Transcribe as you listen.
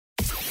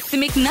The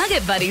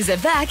McNugget Buddies are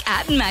back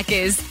at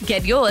Macca's.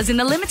 Get yours in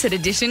the limited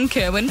edition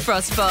Kerwin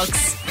Frost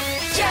Box.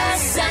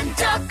 Jess and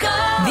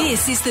Ducko.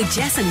 This is the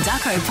Jess and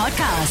Ducko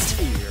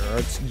podcast.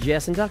 It's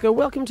Jess and Ducko.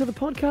 Welcome to the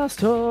podcast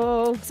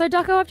hall. So,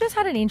 Ducko, I've just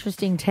had an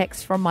interesting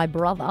text from my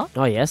brother.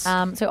 Oh, yes.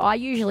 So I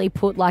usually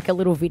put like a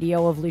little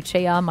video of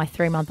Lucia, my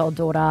 3-month-old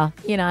daughter,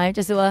 you know,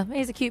 just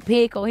here's a cute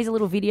pic or here's a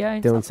little video.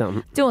 Doing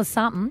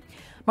something.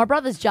 My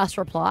brother's just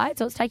replied,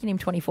 so it's taken him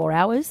 24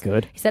 hours.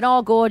 Good. He said,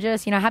 oh,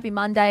 gorgeous, happy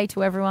Monday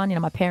to everyone.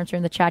 My parents are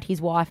in the chat,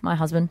 his wife, my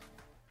husband.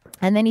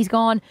 And then he's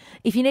gone,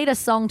 if you need a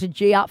song to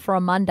G up for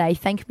a Monday,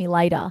 thank me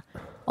later.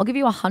 I'll give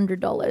you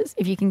 $100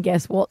 if you can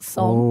guess what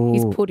song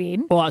he's put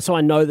in. All right, so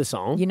I know the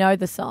song. You know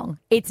the song.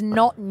 It's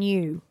not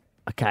new.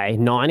 Okay,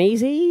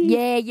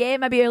 90s-y? Yeah,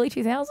 maybe early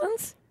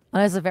 2000s. I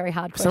know it's a very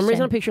hard question. For some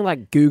reason I'm picturing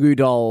like Goo Goo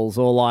Dolls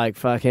or like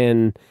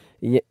fucking,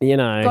 you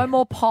know. Go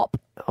more pop.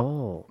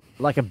 Oh,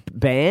 like a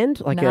band?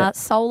 Like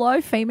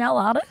Solo female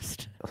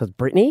artist. So it's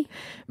Britney?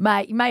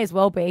 May as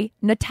well be.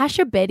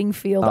 Natasha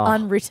Bedingfield,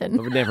 Unwritten.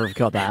 I would never have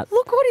got that.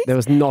 Look what There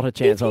was not a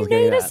chance I was If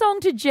getting you need a that. song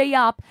to G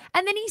up,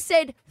 and then he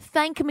said,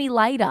 thank me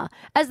later,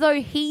 as though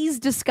he's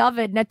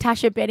discovered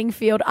Natasha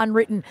Bedingfield,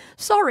 Unwritten.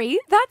 Sorry,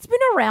 that's been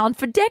around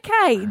for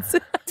decades.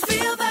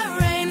 Feel the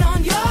rain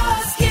on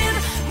your skin.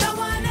 No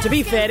one To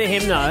be fair to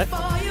him, though,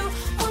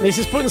 this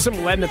is putting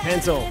some lead in the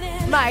pencil.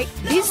 Mate,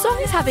 this song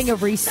is having a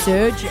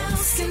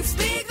resurgence.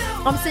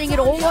 I'm seeing it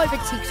all over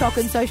TikTok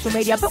and social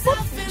media. But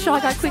shall I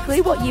go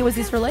quickly? What year was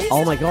this released?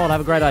 Oh my God, I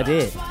have a great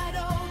idea.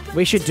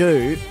 We should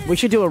do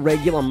a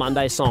regular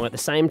Monday song at the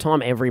same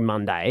time every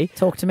Monday.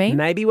 Talk to me.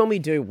 Maybe when we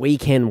do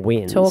Weekend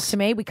Wins. Talk to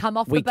me. We come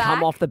off the back.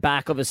 come off the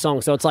back of a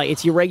song. So it's like,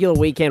 it's your regular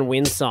Weekend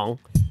Wins song.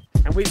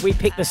 And we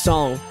pick the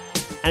song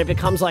and it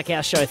becomes like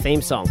our show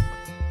theme song.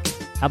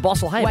 Our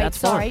boss will hate it. Wait, That's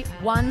sorry.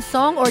 fine. One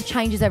song or it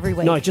changes every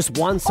week? No, just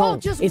one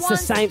song. just it's one. the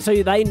same.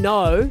 So they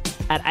know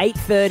at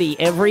 8:30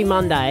 every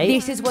Monday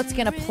This is what's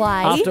going to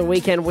play. after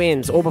Weekend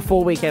Wins or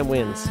before Weekend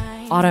Wins.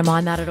 I don't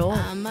mind that at all.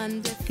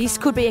 This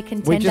could be a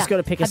contender. We've just got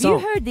to pick a Have song.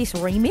 you heard this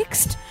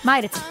remixed?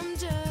 Mate,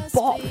 it's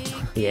bop.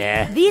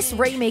 Yeah. This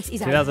remix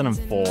is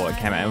 2004 it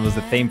came out. It was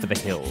the theme for The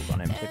Hills on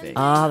MTV.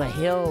 Ah, the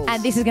hills.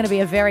 And this is going to be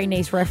a very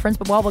niche reference,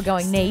 but while we're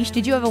going niche,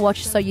 did you ever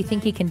watch So You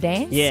Think He Can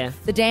Dance? Yeah.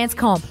 The dance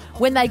comp.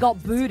 When they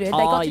got booted, they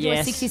got to do a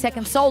yes.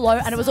 60-second solo,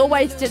 and it was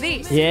always to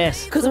this.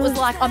 Yes. Because it was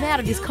like, I'm out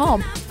of this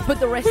comp, but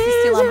the rest is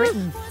still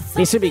unwritten.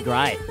 This would be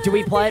great. Do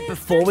we play it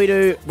before we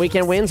do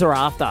Weekend Wins or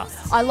after?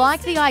 I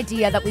like the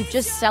idea that we've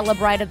just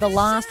celebrated the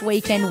last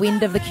weekend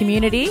wind of the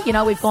community.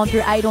 We've gone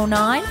through 8 or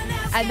 9,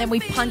 and then we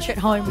punch it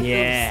home with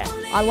Yeah. this.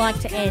 I like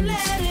to end.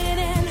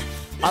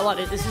 I like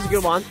it. This is a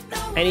good one.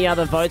 Any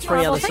other votes for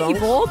any Well, other thank songs?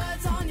 you,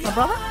 Borg. My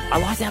brother? I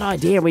like that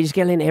idea. We just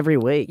get it in every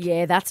week.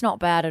 Yeah, that's not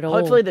bad at all.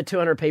 Hopefully the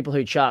 200 people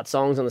who chart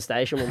songs on the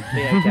station will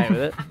be okay with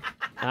it.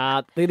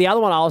 The other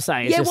one I'll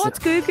say is Yeah, just what's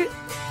Google?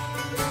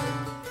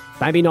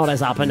 maybe not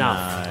as up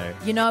enough.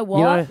 You know what?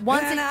 You know-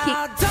 Once it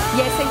kicks,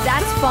 yeah. See,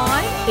 that's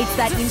fine. It's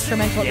that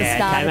instrumental at the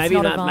start. okay, It's maybe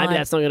not a that, vibe. maybe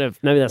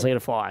that's not gonna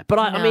fly. But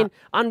I No. mean,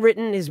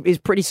 Unwritten is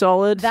pretty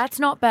solid. That's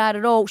not bad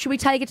at all. Should we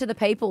take it to the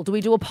people? Do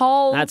we do a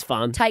poll? That's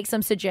fun. Take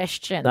some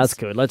suggestions. That's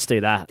good. Let's do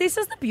that. This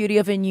is the beauty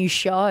of a new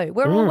show.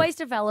 We're always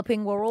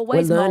developing. We're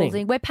always We're learning.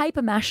 molding. We're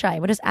paper mache.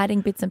 We're just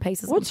adding bits and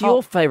pieces. What's on top.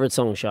 your favourite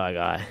song, Shy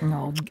Guy?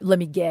 Oh, let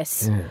me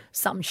guess.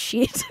 Some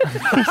shit.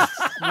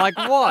 Like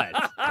what?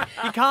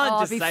 You can't Oh,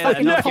 just be say that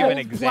and not give an Coldplay,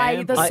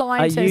 example. The Are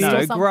Scientist you- or No,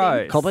 something.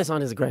 gross. Coldplay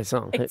Sign is a great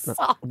song. It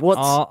sucks. What's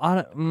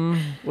Oh,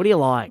 what do you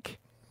like?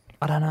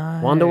 I don't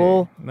know.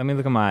 Wonderwall? Let me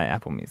look at my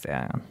Apple Music.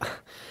 Hang on.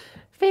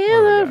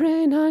 Feel the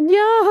rain on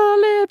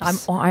your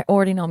lips. I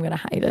already know I'm going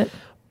to hate it.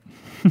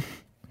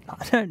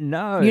 I don't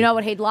know. You know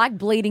what he'd like?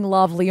 Bleeding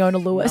Love, Leona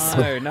Lewis.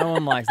 No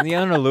one likes.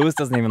 Leona Lewis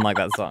doesn't even like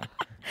that song.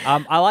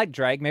 I like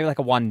Drake. Maybe like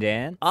a One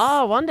Dance.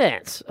 Oh, One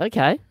Dance.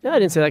 Okay. No, I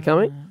didn't see that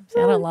coming. See,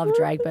 I don't love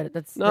Drake, but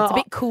that's a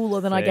bit cooler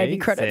than I gave you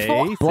credit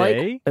for.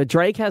 Blake,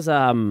 Drake has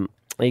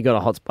he got a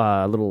hot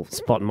little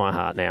spot in my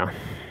heart now.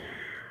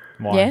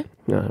 Why? Yeah?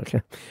 Oh,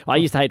 okay. I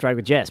used to hate Drake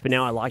with Jess, but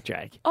now I like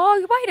Drake.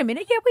 Oh, wait a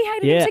minute. Yeah, we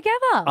hated him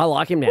together. I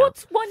like him now.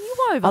 What's won you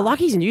over? I like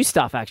his new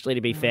stuff, actually,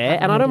 to be fair.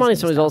 And I don't mind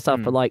some of his old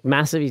stuff, but like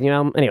Massive, his new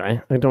album. Anyway,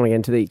 I don't want to get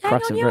into the Hang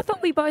crux on, of yeah, I it.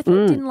 thought we both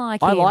didn't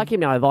like him. I like him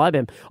now. I vibe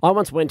him. I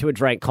once went to a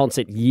Drake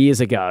concert years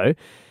ago.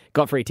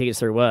 Got free tickets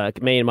through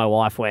work. Me and my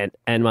wife went,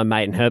 and my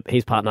mate and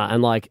his partner,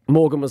 and like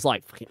Morgan was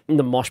like in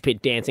the mosh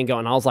pit dancing,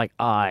 going. I was like,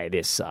 "Aye,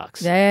 this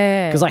sucks."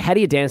 Yeah. Because like, how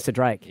do you dance to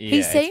Drake? Yeah,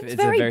 He seems it's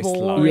very a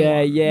slow. boring.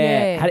 Yeah.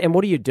 Yeah. And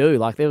what do you do?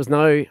 Like, there was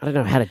no, I don't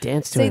know how to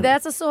dance to See, him.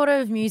 that's a sort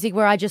of music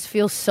where I just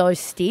feel so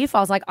stiff.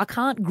 I was like, I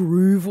can't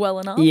groove well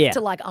enough Yeah.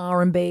 to like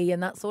R&B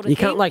and that sort of You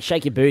thing. can't like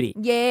shake your booty.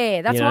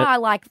 Yeah, that's You why know? I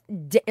like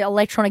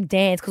electronic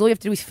dance, because all you have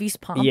to do is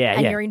fist pump Yeah,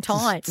 and yeah. you're in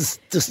time. Just-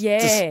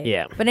 Yeah.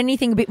 yeah. But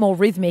anything a bit more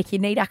rhythmic, you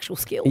need actual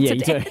skill Yeah, to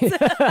you dance.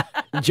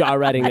 do.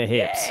 Gyrating the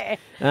hips.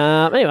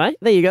 Anyway,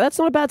 there you go. That's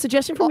not a bad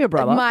suggestion from your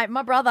brother.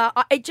 My brother,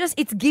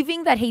 it's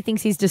giving that he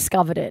thinks he's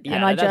discovered it. Yeah,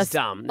 and I that's just,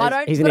 dumb. I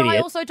don't, He's an but I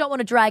idiot. also don't want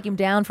to drag him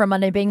down for a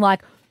Monday being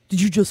like,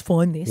 did you just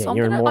find this? Yeah, I'm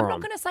you're a not moron.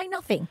 going to say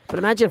nothing. But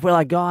imagine if we're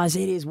like, guys,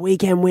 it is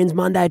weekend wins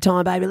Monday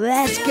time, baby.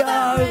 Let's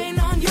go. Rain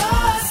on your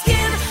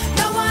skin.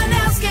 No one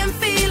else can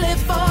feel it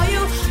for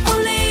you.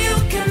 Only you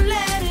can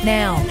let it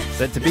Now, in.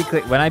 So to be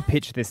clear, when I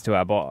pitch this to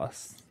our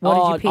boss, what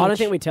did you I don't pitch?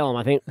 think we tell him.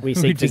 I think we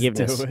seek just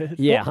forgiveness. do it.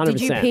 Yeah, What 100%.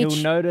 did you pitch?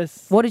 he'll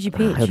notice. What did you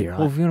pitch? He'll be right.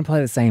 Well, if you want to play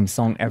the same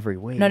song every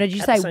week. No, did you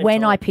At the say same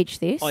when time. I pitch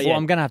this? Oh, Well, yeah.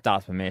 I'm going to have to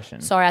ask permission.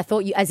 Sorry, I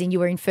thought you, as in you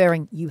were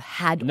inferring you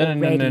had No.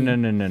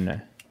 already.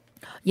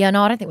 Yeah,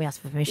 no, I don't think we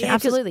asked for permission. Yeah,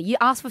 'cause Absolutely. You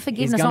asked for He's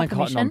forgiveness, going not to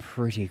cotton on permission.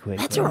 pretty quick.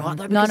 That's all right,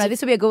 though. No, because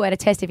this would be a good way to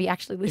test if he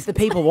actually if listens. the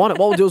people want it,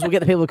 what we'll do is we'll get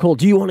the people to call.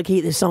 Do you want to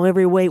keep this song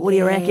every week? What do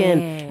you reckon?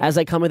 As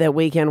they come with their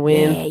weekend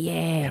win.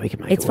 Yeah. we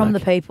can make It's it from the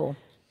work. people.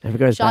 If it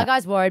goes Shy back.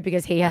 Guy's worried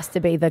because he has to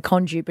be the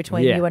conduit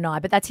between Yeah. you and I,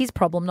 but that's his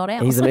problem, not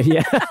ours. He's an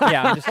yeah.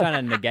 Yeah, I'm just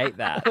trying to negate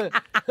that.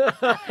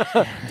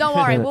 Don't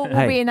worry, we'll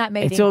Hey, be in that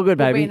meeting. It's all good,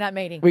 baby. We'll be in that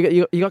meeting. We got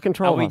you got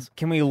control. of us.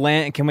 Can we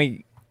land? Can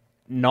we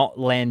not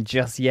land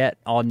just yet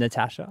on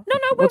Natasha? No,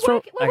 we're, What's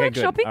wrong? we're Okay,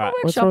 good. workshopping. All right.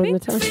 We're What's wrong workshopping.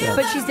 with Natasha?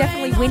 But she's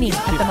definitely winning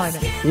at the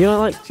moment. You don't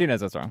like She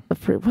knows what's wrong.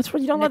 what's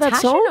wrong? You don't like that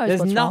Natasha song? knows There's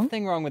what's wrong.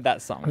 nothing wrong with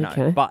that song,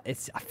 Okay. no. But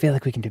I feel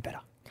like we can do better.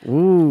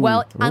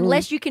 Well,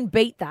 unless you can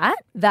beat that,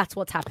 that's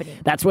what's happening.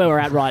 That's where we're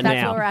at right That's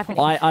now. what we're happening.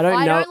 I don't know.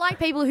 I don't like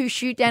people who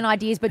shoot down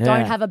ideas but don't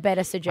Yeah. have a better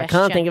I suggestion.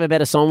 can't think of a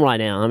better song right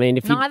now. I mean,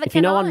 if you Neither if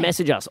you can know I. one,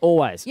 message us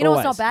always. You know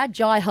always. what's not bad?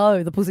 Jai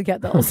Ho, the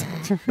Pussycat Dolls.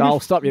 I'll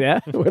stop you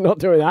there. We're not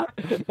doing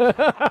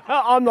that.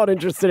 I'm not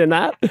interested in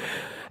that.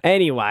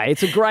 Anyway,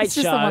 it's a great It's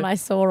just show. the one I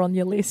saw on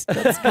your list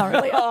that's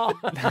currently on.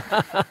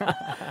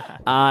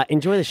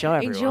 Enjoy the show,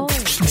 everyone. Enjoy.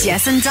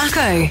 Jess and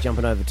Ducko.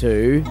 Jumping over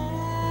to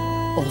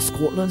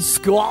Scotland.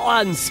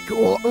 Scotland.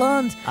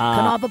 Scotland. Can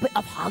I have a bit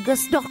of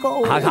haggis,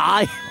 Ducko?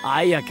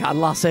 Aye, you can,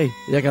 lassie.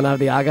 You can have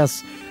the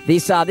Argus.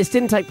 This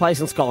didn't take place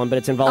in Scotland, but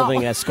it's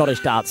involving a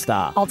Scottish dart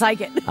star. I'll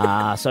take it.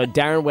 So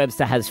Darren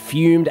Webster has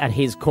fumed at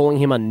his calling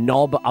him a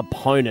knob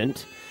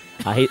opponent.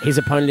 His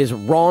opponent is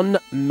Ron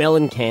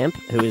Mellencamp,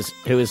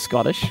 who is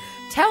Scottish.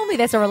 Tell me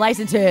there's a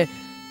relation to,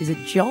 is it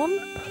John?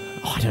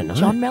 Oh, I don't know.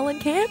 John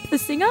Mellencamp, the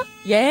singer?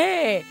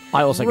 Yeah.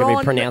 I also could be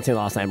Ron- pronouncing the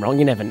last name wrong.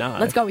 You never know.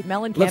 Let's go with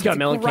Mellencamp. Let's go It's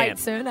a Mellencamp. Great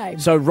surname.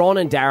 So Ron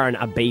and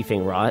Darren are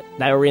beefing, right?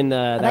 They were in the.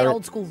 Are they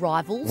old school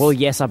rivals? Well,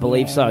 yes, I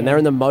believe so. And they're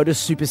in the Motor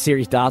Super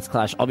Series darts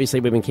clash. Obviously,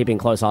 we've been keeping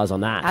close eyes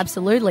on that.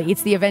 Absolutely.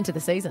 It's the event of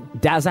the season.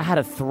 Dazza had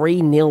a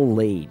 3-0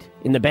 lead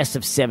in the best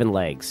of 7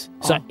 legs.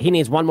 So he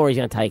needs one more. He's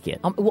going to take it.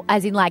 Well,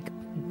 as in, like,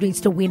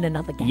 needs to win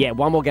another game. Yeah,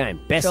 one more game.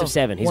 Best Sure. of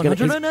 7. He's going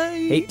to.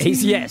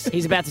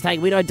 He's about to take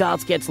it. We know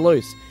darts gets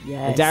loose.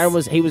 Yes. And Darren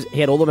he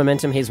had all the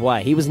momentum his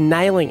way. He was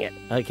nailing it.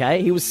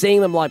 Okay, he was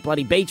seeing them like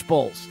bloody beach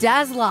balls.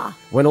 Dazzler.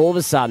 When all of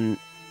a sudden,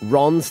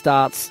 Ron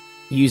starts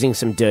using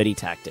some dirty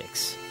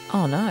tactics.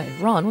 Oh, no.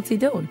 Ron, what's he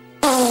doing?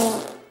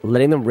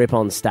 Letting them rip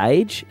on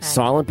stage,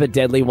 silent but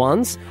deadly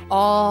ones,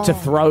 to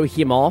throw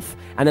him off.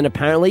 And then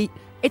apparently,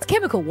 It's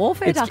chemical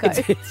warfare, Ducko.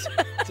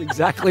 it's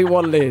exactly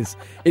what it is.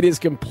 It is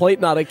complete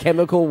and utter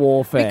chemical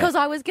warfare. Because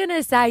I was going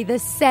to say the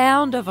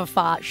sound of a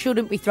fart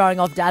shouldn't be throwing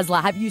off Dazzler.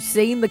 Have you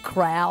seen the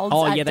crowds?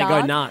 Oh, at yeah, they go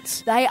darts?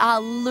 nuts. They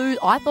are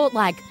I thought,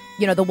 like,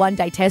 the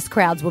one-day test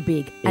crowds were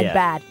big and Yeah.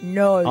 bad.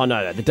 No. Oh,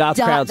 no, the darts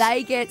crowds.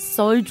 They get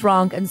so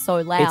drunk and so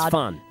loud. It's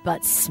fun.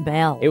 But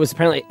smell. It was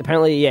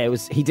apparently, yeah. It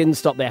was. He didn't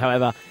stop there.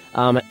 However,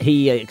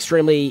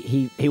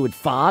 he would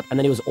fart, and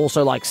then he was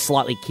also like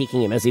slightly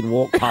kicking him as he'd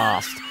walk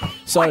past.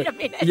 So Wait a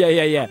minute.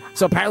 yeah.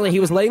 So apparently he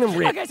was letting them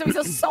rip. Okay, so he's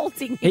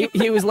assaulting him.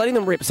 He was letting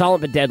them rip,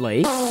 silent but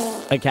deadly.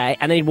 Okay,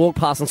 and then he'd walk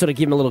past and sort of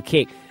give him a little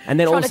kick, and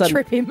then all of a Trying to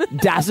sudden, trip him.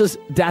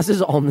 Daz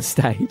is on the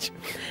stage,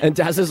 and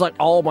Daz is like,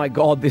 "Oh my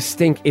god, this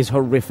stink is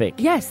horrific."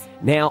 Yes.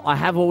 Now I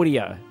have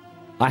audio.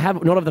 I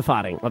have not of the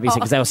farting, obviously,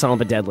 because they were silent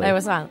but deadly. They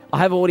were silent. I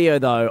have audio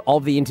though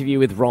of the interview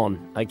with Ron.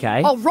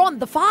 Okay. Oh, Ron,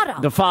 the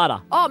farter. The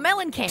farter. Oh,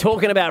 Mellencamp.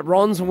 Talking about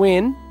Ron's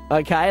win,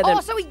 okay? And then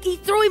Oh, so he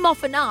threw him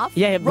off enough.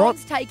 Yeah,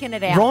 Ron's taken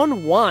it out.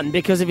 Ron won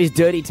because of his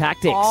dirty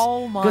tactics.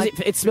 Oh, my- Because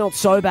it smelled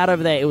so bad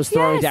over there, it was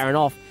throwing Yes. Darren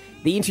off.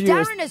 The interviewer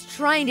was... Darren is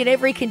trained in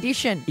every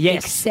condition.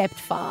 Yes. Except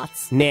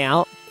farts.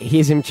 Now,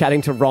 here's him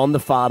chatting to Ron the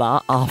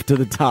farter after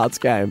the darts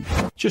game.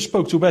 Just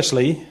spoke to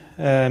Wesley,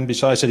 and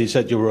besides that, he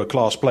said you were a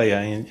class player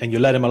and you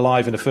let him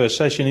alive in the first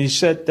session. He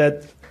said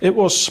that it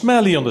was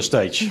smelly on the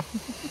stage.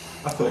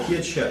 I thought he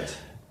had shit.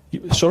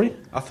 Sorry?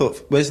 I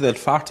thought Wesley had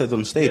farted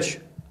on stage.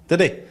 Did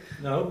he?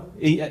 No.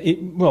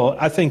 Well,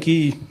 I think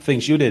he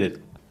thinks you did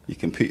it. You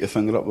can put your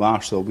finger up the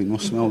arse, there'll be no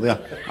smell there.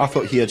 I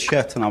thought he had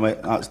shit, and I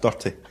went, that's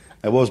dirty.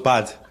 It was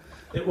bad.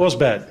 It was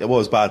bad. It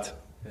was bad.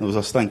 There was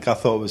a stink. I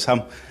thought it was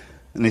him.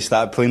 And he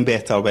started playing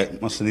better. I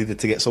went, must have needed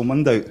to get some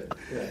wind out.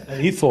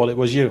 And he thought it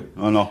was you.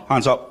 Oh no,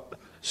 hands up.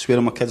 Swear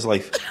on my kid's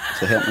life.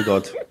 So help me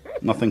God.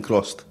 Nothing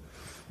crossed.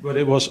 But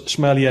it was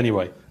smelly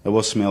anyway. It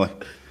was smelly.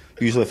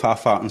 Usually if I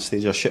fart on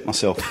stage, I shit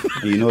myself.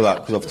 And you know that,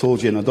 because I've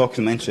told you in a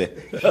documentary.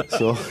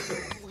 So,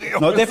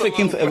 no, it definitely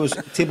came, it was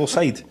table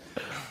side.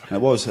 And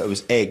it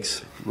was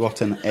eggs.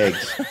 Rotten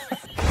eggs.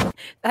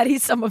 That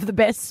is some of the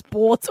best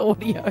sports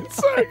audio I've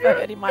ever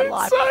heard in my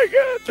life. So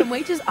good. Can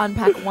we just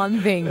unpack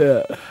one thing?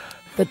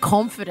 the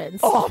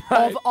confidence of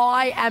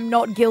I am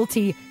not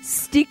guilty.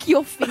 Stick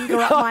your finger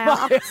up my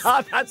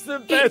ass. That's the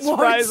best won't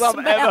phrase I've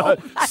smell.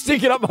 ever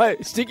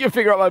heard. Stick your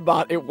finger up my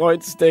butt. It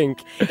won't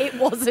stink. It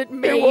wasn't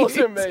me. It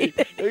wasn't me.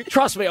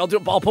 Trust me, I'll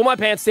pull my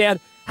pants down,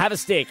 have a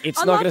stick. It's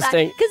not going to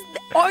stink. Because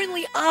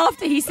only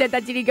after he said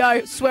that did he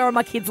go, swear on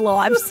my kids'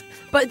 lives.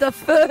 But the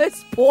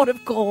first port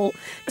of call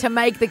to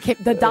make the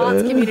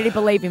dance community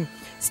believe him,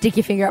 stick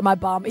your finger up my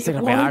bum. It Stick it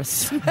up won't my arse.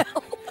 smell.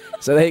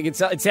 So there you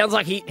can, it sounds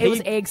like It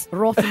was eggs,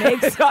 rotten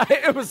eggs.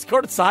 It was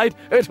courtside.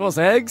 It was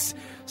eggs.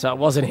 So it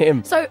wasn't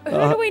him. So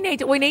who do we need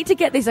to? We need to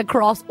get this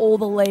across all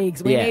the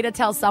leagues. We Yeah. need to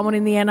tell someone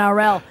in the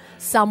NRL,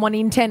 someone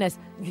in tennis,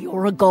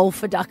 you're a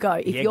golfer,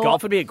 Ducko. If you're,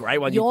 golf would be a great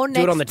one. You Your do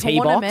next it on the tee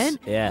box.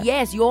 tournament, Yeah.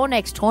 Yes, your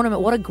next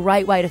tournament. What a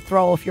great way to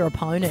throw off your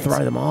opponents.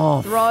 Throw them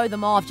off. Throw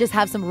them off. Just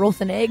have some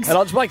rotten eggs. And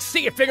I'll just be like,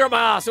 stick your finger up my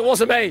ass. It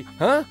wasn't me.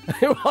 Huh?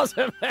 It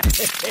wasn't me.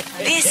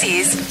 This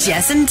is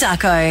Jess and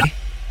Ducko.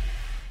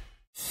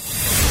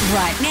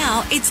 Right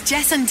now, it's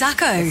Jess and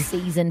Ducko.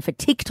 Season for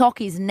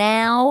TikTok is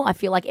now. I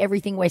feel like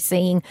everything we're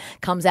seeing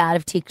comes out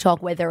of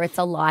TikTok, whether it's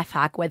a life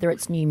hack, whether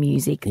it's new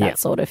music, that Yeah.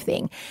 sort of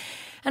thing.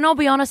 And I'll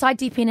be honest, I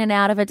dip in and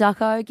out of it,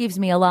 Ducko. It gives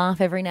me a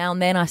laugh every now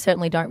and then. I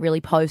certainly don't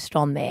really post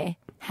on there.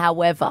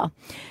 However,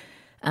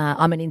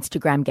 I'm an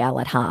Instagram gal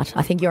at heart.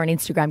 I think you're an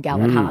Instagram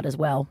gal at heart as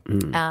well.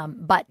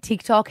 But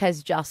TikTok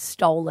has just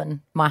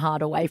stolen my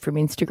heart away from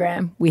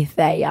Instagram with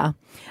a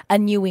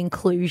new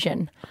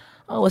inclusion.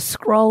 I was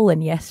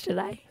scrolling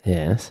yesterday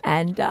Yes.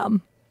 and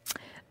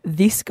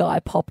this guy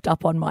popped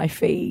up on my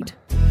feed.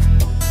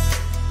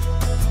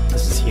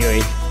 This is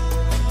Huey.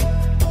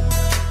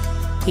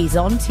 He's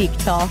on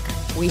TikTok.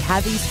 We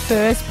have his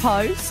first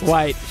post.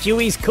 Wait,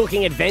 Huey's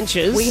Cooking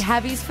Adventures. We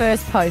have his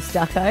first post,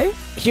 Ducko.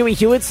 Huey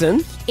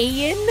Hewitson.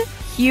 Ian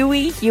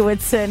Huey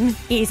Hewitson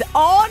is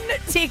on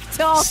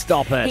TikTok.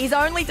 Stop it. He's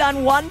only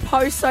done one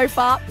post so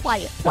far.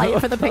 Play it. Play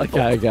it for the people.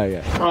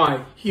 Okay. Hi,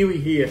 Huey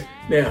here.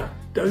 Now,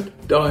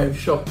 don't die of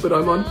shock, but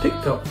I'm on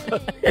TikTok.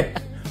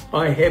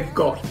 I have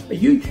got a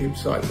YouTube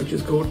site which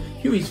is called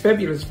Huey's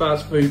Fabulous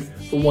Fast Food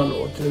for One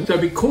or Two. So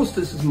because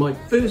this is my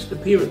first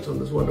appearance on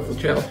this wonderful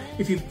channel,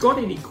 if you've got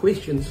any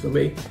questions for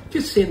me,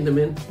 just send them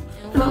in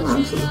and I'll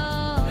answer them.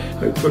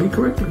 Hopefully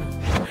correctly.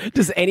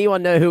 Does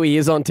anyone know who he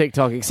is on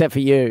TikTok except for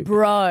you?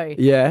 Bro.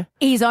 Yeah.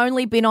 He's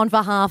only been on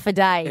for half a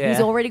day. Yeah. He's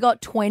already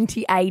got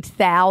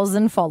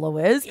 28,000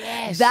 followers.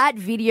 Yes. That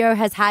video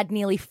has had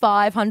nearly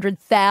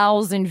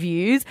 500,000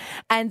 views.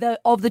 And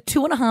of the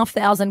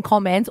 2,500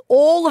 comments,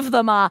 all of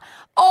them are,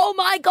 oh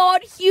my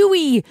God,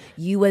 Huey,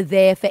 you were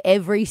there for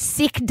every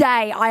sick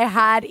day I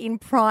had in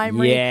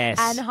primary Yes.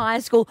 and high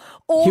school.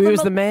 All Huey them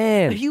was are- the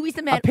man. Huey's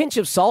the man. A pinch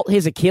of salt.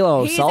 Here's a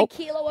kilo of Here's salt. a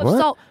kilo of What?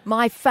 salt.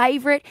 My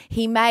favourite,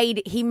 he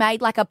made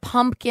like a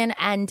pumpkin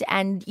and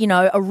you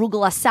know,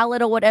 arugula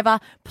salad or whatever,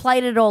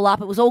 plated it all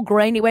up. It was all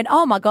green. He went,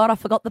 oh my God, I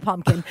forgot the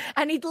pumpkin.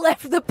 And he'd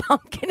left the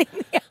pumpkin in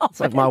the oven. It's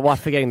like my wife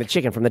forgetting the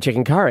chicken from the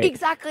chicken curry.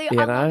 Exactly. You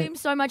I know? love him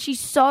so much. He's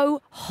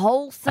so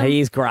wholesome. He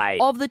is great.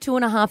 Of the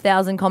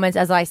 2,500 comments,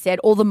 as I said,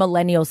 all the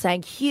millennials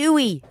saying,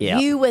 Huey, Yeah.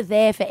 you were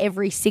there for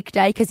every sick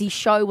day because his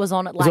show was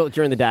on at Was like it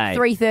during the day?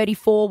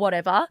 3:34,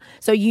 whatever.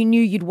 So you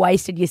knew you'd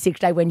wasted your sick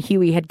day when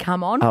Huey had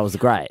come on. Oh, it was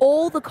great.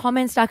 All the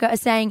comments, Ducko, are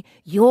saying,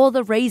 you're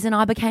the reason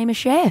I became a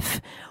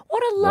chef.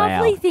 What a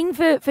lovely Wow. thing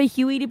for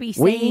Huey to be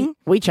seeing.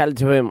 We chatted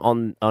to him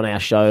on our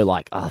show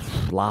like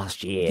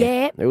last year.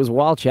 Yeah. It was a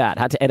wild chat.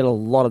 Had to edit a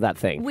lot of that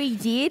thing. We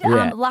did.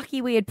 Yeah.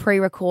 Lucky we had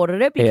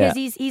pre-recorded it because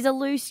Yeah. he's a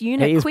loose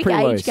unit. He is Quick pretty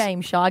age loose.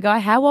 game, Shy Guy.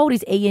 How old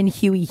is Ian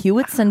Huey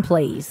Hewitson,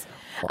 please?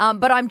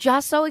 But I'm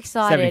just so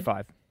excited.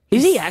 75.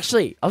 Is he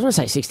actually? I was going to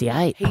say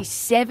 68. He's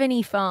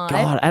 75.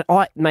 God,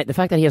 and mate, the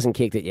fact that he hasn't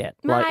kicked it yet.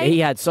 Like, Mate. he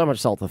had so much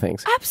salt for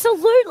things.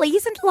 Absolutely.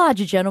 He's a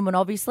larger gentleman,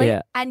 obviously.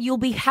 Yeah. And you'll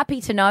be happy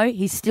to know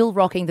he's still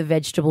rocking the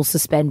vegetable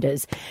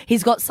suspenders.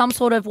 He's got some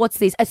sort of, what's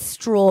this? A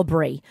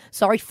strawberry.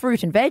 Sorry,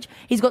 fruit and veg.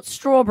 He's got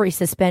strawberry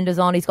suspenders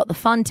on. He's got the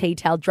fun tea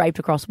towel draped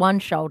across one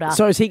shoulder.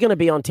 So is he going to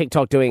be on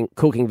TikTok doing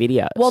cooking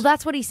videos? Well,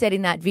 that's what he said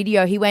in that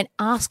video. He went,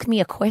 ask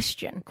me a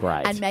question.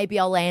 Great. And maybe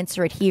I'll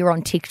answer it here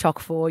on TikTok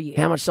for you.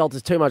 How much salt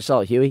is too much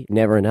salt, Huey?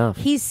 Never enough.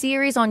 His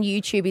series on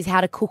YouTube is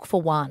How to Cook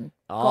for One.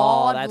 Oh,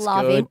 God that's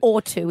love good. him.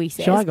 Or two, he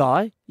says. Shy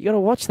Guy, you got to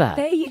watch that.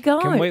 There you go.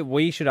 Can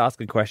we should ask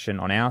a question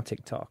on our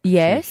TikTok.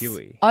 Yes. To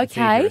Huey. And see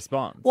if Okay. he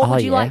responds. What Oh,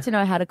 would you yeah. like to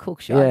know how to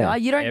cook, Shy Yeah. Guy?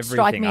 You don't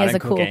strike me Everything. I as a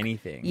don't cook cook.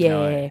 anything, Yeah.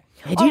 no. Hey,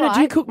 do All you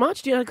right. cook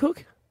much? Do you know how to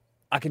cook?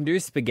 I can do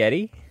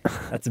spaghetti.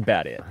 That's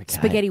about it.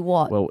 Spaghetti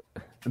what? Well,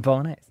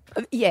 Bolognese.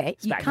 Yeah,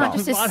 you can't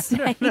just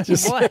say.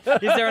 What?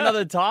 Is there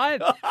another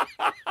type?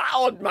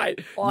 oh, mate.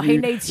 Oh, he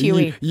needs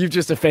Huey. You've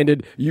just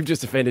offended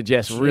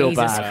Jess real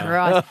Jesus bad.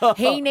 Christ.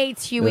 He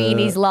needs Huey in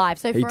his life.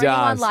 So for he anyone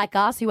does. like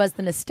us who has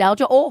the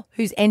nostalgia or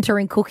who's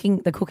entering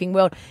the cooking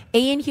world,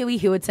 Ian Huey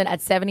Hewitson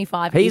at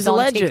 75. He's a on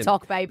legend.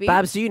 TikTok, baby.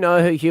 Babs, do you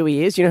know who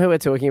Huey is? Do you know who we're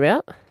talking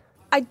about?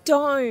 I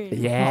don't.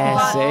 Yeah,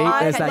 But see? I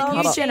There's that love new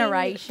cut-off. seeing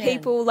generation.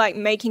 people like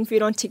making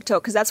food on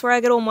TikTok because that's where I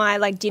get all my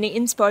like dinner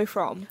inspo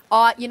from.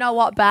 You know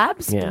what,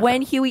 Babs? Yeah.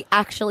 When Huey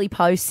actually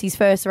posts his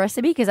first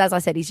recipe, because as I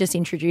said, he's just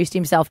introduced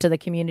himself to the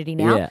community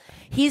now. Yeah.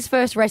 His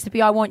first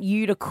recipe, I want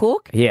you to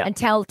cook and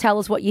tell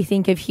us what you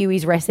think of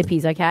Huey's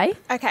recipes, okay?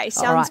 Okay,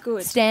 sounds All right,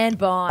 good. Stand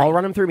by. I'll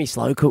run him through me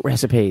slow cook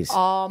recipes.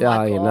 Oh, my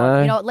God. You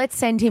know? what? Let's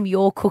send him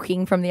your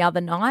cooking from the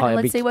other night and it'd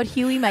let's be- see what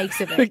Huey makes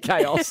of it.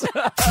 Chaos.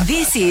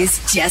 This is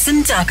Jess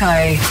and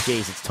Ducko.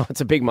 Jeez, it's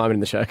a big moment in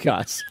the show,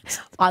 guys.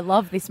 I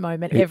love this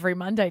moment every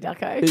Monday,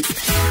 Ducko.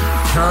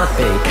 Can't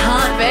be.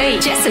 Can't be.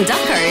 Jess and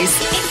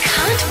Ducko's It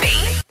Can't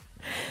Be.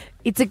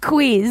 It's a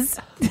quiz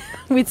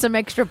with some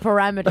extra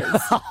parameters.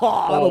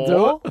 That'll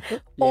do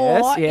it.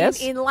 Or,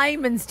 Yes. in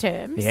layman's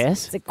terms,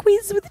 Yes. it's a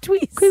quiz with a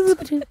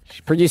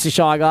twist. Producer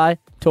Shy Guy,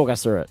 talk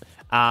us through it.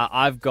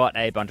 I've got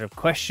a bunch of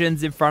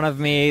questions in front of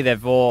me.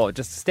 They've all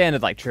just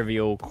standard, like,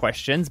 trivial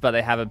questions, but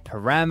they have a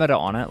parameter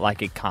on it,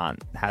 like it can't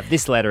have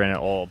this letter in it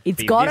or It's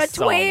be got this a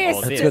song or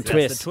twist. this. It's a That's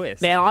twist. the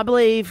twist. Now, I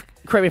believe,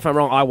 correct me if I'm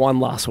wrong, I won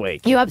last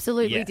week. You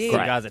absolutely Yes, did. you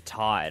guys are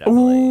tied, I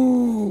believe.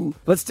 Ooh.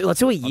 Let's do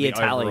a year the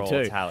tally overall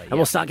too. tally, And yeah.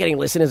 we'll start getting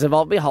listeners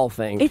involved. Be a whole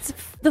thing. It's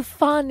the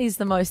fun is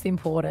the most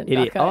important. It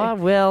is. Ducko. Oh,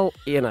 well,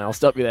 I'll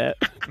stop you there.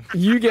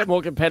 You get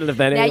more competitive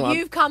than Now anyone.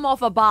 you've come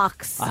off a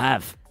bucks, I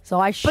have. so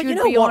I should But you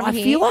know be what? on I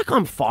here. feel like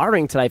I'm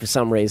firing today for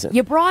some reason.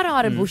 You're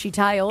bright-eyed and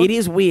bushy-tailed. It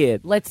is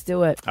weird. Let's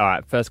do it. All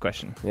right, first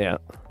question. Yeah.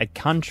 A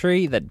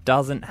country that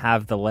doesn't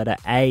have the letter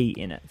A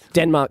in it.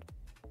 Denmark.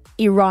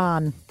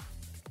 Iran.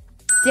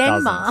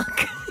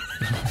 Denmark.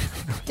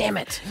 Damn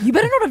it. You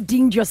better not have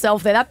dinged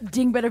yourself there. That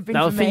ding better have been That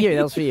for was for me. you.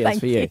 That was for you. That's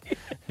Thank for you.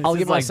 I'll This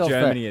give is like myself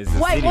Germany is the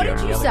Wait, city what or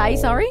did you the say? other one.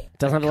 Sorry?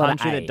 Doesn't have the letter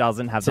Country A. that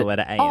doesn't have the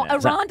letter A Oh, in it.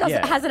 Iran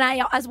Yeah. has an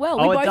A as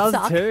well. Oh, we it both does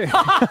suck.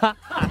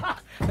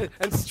 too.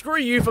 And screw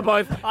you for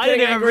both. I didn't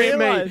getting even angry at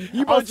me. realise.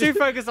 You I both was too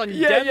focused on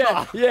Yeah,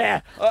 Denmark.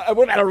 yeah.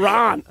 What about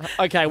Iran?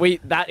 Okay,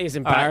 that is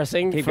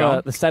embarrassing keep for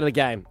going. the state of the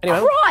game.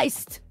 Anyway,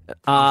 Christ.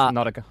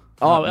 Not a.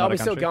 are we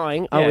still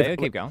going? Yeah, Oh, yeah,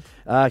 keep going.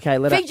 Okay,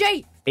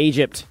 Fiji.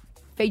 Egypt.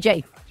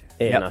 Fiji.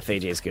 Yeah, Yep. no,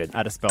 Fiji is good. I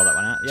had to spell that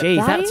one out. Yep. Geez,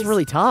 That that's is-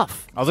 really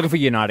tough. I was looking for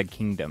United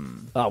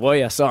Kingdom. Oh, well,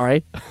 yeah,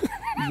 sorry.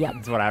 Yep.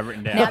 That's what I've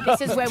written down. Now,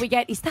 this is where we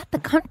get, is that the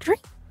country?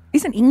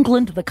 Isn't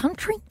England the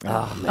country?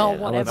 Oh,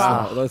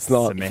 whatever. Let's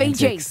not.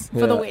 Fiji Semantics.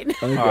 for the win.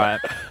 All right.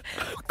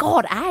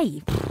 God,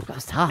 A.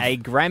 That's tough. A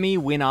Grammy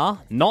winner,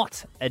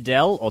 not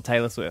Adele or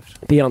Taylor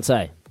Swift.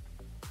 Beyonce.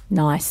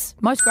 Nice.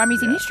 Most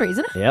Grammys in history,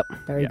 isn't it? Yep.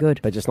 Very good.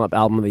 But just not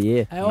album of the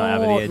year. Not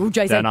having Oh, it. ooh,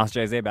 Jay-Z. Don't ask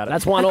Jay-Z about it.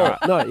 That's one all.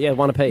 No, yeah,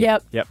 one apiece.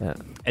 Yep. Yep. Yeah.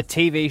 A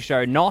TV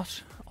show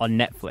not on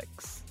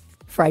Netflix.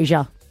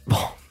 Frasier.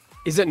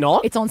 Is it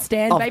not? It's on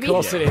Stand, Of baby.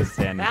 course it is.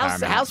 Stand How's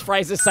Paramount.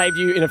 Fraser saved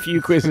you in a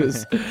few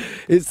quizzes?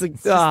 It's the,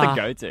 It's the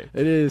go-to.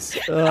 It is.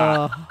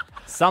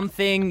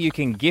 Something you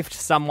can gift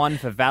someone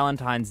for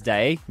Valentine's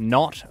Day,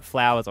 not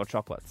flowers or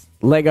chocolates.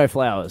 Lego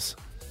flowers.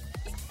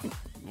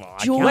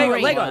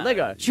 Jewelry.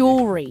 Lego.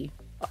 Jewelry.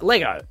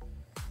 Lego.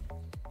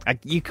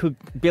 You could,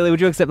 Billy.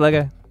 Would you accept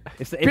Lego?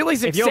 If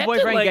Billy's if your accepted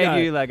boyfriend Lego.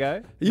 gave you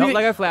Lego, You- not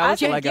Lego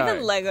flowers, I've Lego.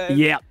 given Lego.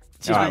 Yeah.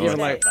 All right, given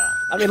we'll Lego. accept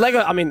that. I mean, Lego.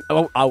 I mean,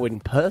 I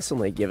wouldn't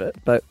personally give it,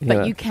 but But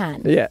know. you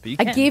can. Yeah. But you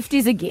A can. gift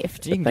is a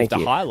gift. You can Thank gift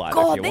you. a highlight.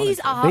 God, if you these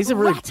wanted to. are These are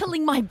really-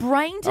 rattling my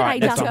brain today,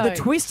 right, next Ducko. one. The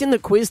twist in the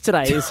quiz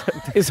today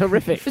is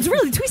horrific. It's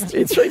really twisty.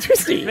 It's really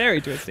twisty.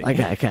 Very twisty.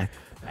 Okay.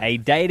 A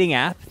dating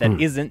app that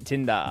isn't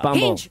Tinder. Bumble.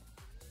 Hinge.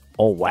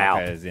 Oh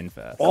wow. Goes in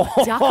first. Ducko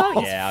is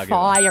Yeah, I'll give it.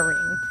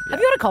 firing. Have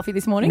you had a coffee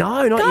this morning?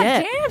 No, not God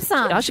yet. damn,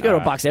 son. I should go to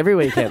a Bucks every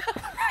weekend.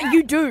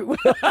 You do.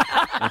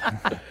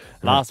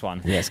 Last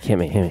one. Yes, hit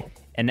me.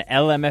 An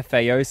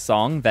LMFAO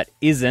song that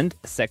isn't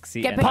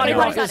sexy Get and Party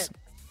erotic. Rockers.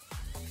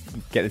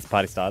 Get this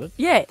party started.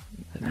 Yeah.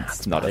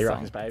 It's not Party a song.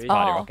 Rockers, baby.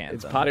 Party Oh. rock anthem.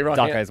 It's Party Rock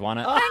Ducko's won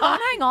it.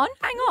 Hang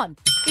on.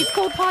 It's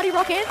called Party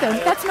Rock Anthem.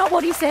 That's not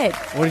what he said.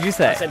 What did you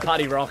say? I said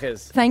Party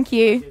Rockers. Thank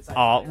you.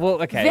 Oh,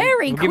 well, okay.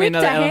 Very Well, give me quick to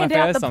another hand LMFAO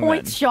out the song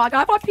points, Shy Guy.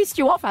 Have I pissed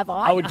you off, have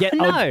I? I would get.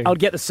 No. I would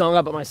get the song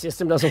up, but my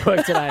system doesn't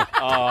work today. Then.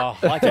 Oh, I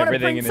like Wanna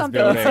everything bring in this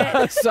something building.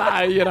 instead?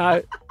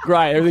 So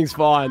great, everything's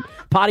fine.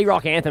 Party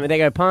Rock Anthem, and they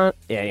go punt.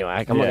 Yeah,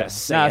 anyway, I'm not Yeah. gonna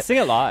sing Nah, it. sing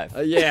it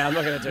live. Yeah, I'm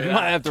not gonna do We might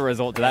that. have to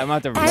resort to that. We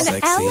might have to An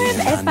resort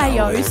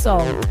LMFAO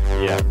song.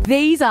 Yeah.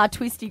 These are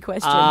twisty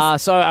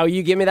questions. So, are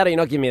you giving me that, or you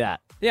not giving me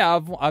that?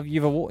 Yeah,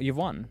 you've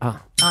won. I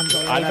have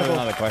Unbelievable.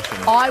 another question.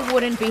 I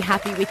wouldn't be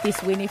happy with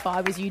this win if I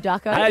was you,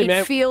 Ducko. Hey, it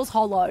man. feels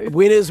hollow.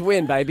 Winners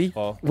win, baby.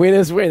 Oh.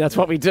 Winners win. That's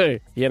what we do.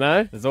 You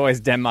know. There's always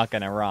Denmark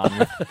and Iran,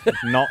 with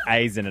not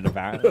A's in it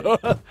apparently.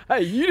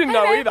 Hey, you didn't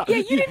know man. either. Yeah,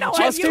 you didn't know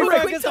Just either. You were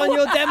corrected quick to-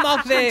 your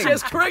Denmark thing.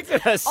 Just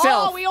corrected herself.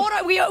 Oh, we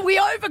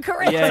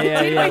overcorrected.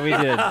 Yeah,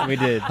 didn't we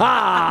did.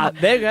 Ah,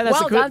 there you go. That's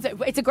Well a good,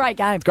 done. It's a great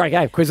game. great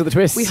game. Quiz of the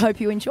twist. We hope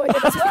you enjoyed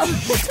it as well.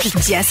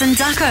 Jess and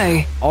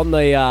Ducko. On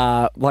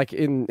the like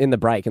in the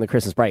break, in the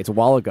Christmas break, it's a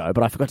while ago,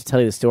 but I forgot to tell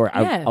you the story.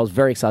 Yeah. I was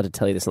very excited to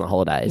tell you this on the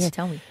holidays. Yeah,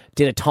 tell me.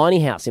 Did a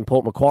tiny house in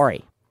Port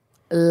Macquarie.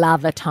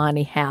 Love a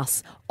tiny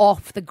house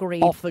off the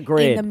grid. Off the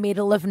grid. In the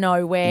middle of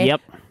nowhere.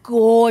 Yep.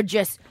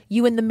 Gorgeous.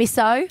 You and the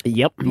misso?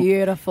 Yep.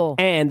 Beautiful.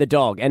 And the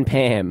dog, and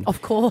Pam.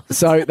 Of course.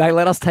 So they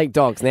let us take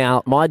dogs.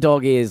 Now, my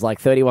dog is like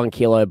 31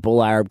 kilo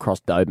bull Arab cross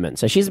Doberman.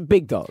 So she's a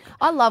big dog.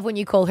 I love when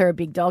you call her a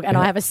big dog and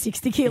I have a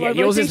 60 kilo Yeah,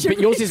 yours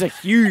is a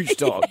huge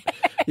dog.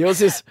 Yours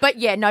is... But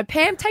yeah, no,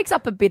 Pam takes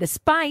up a bit of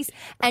space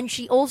and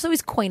she also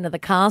is queen of the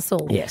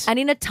castle. Yes. And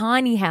in a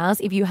tiny house,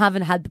 if you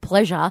haven't had the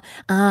pleasure,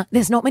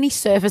 there's not many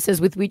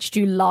surfaces with which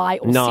to lie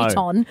or sit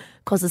on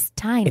because it's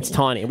tiny. It's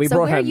tiny. We so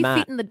brought where her are you mat.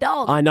 fitting the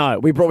dog? I know.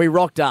 We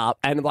rocked up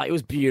and like it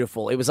was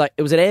beautiful. It was an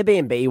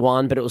Airbnb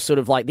one, but it was sort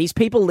of like these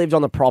people lived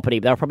on the property.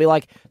 They were probably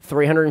like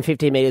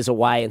 350 meters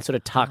away and sort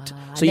of tucked.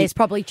 So there's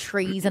probably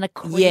trees and a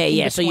creek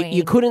Yeah. in So between.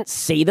 you couldn't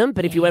see them,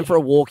 but if you went for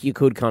a walk, you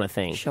could kind of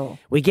thing. Sure.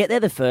 We get there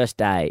the first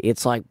day.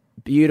 It's like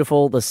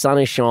beautiful. The sun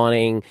is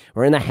shining.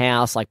 We're in the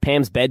house. Like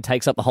Pam's bed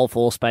takes up the whole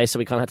floor space, so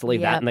we kind of had to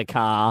leave that in the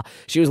car.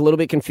 She was a little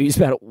bit confused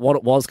about what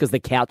it was because the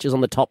couch is on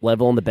the top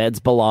level and the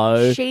bed's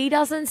below. She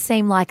doesn't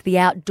seem like the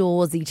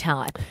outdoorsy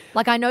type.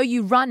 Like I know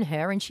you run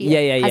her and she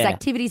has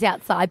activities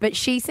outside, but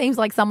she seems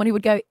like someone who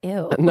would go,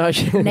 ew,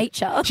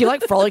 nature. She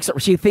like frolics.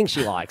 She thinks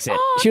she likes it.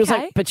 She was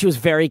like, but she was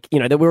very,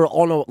 that we were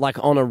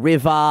on a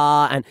river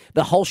and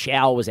the whole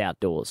shower was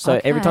outdoors.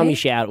 So every time you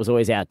showered, it was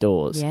always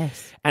outdoors.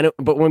 Yes.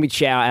 But when we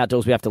shower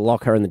outdoors, we have to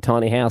lock her in the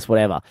tiny house,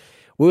 whatever.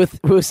 We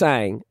were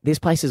saying, this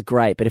place is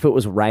great, but if it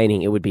was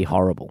raining, it would be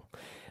horrible.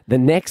 The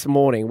next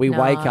morning, we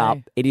wake up,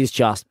 it is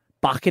just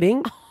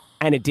bucketing,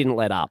 and it didn't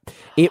let up.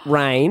 It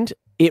rained.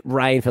 It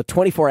rained for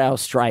 24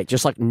 hours straight,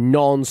 just like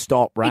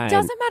non-stop rain. It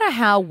doesn't matter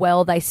how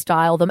well they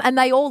style them, and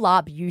they all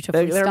are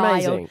beautifully They're styled.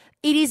 amazing.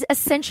 It is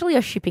essentially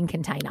a shipping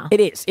container.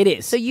 It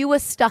is. So you were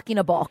stuck in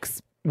a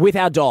box. With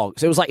our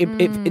dogs. It was like,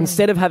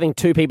 instead of having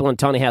 2 people in a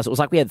tiny house, it was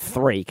like we had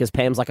 3 because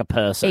Pam's like a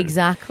person.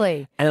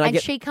 Exactly. And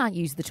she can't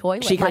use the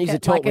toilet. She can't use the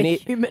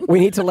toilet. Human. We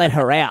need to let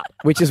her out,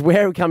 which is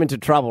where we come into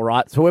trouble,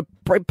 right? So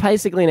we're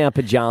basically in our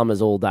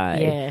pajamas all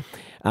day.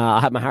 Yeah.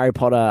 I have my Harry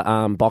Potter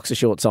boxer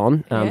shorts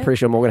on. I'm pretty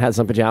sure Morgan has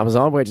some pajamas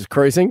on. We're just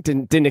cruising.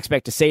 Didn't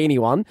expect to see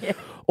anyone. Yeah.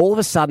 All of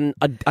a sudden,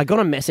 I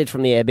got a message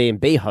from the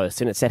Airbnb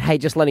host and it said, hey,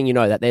 just letting you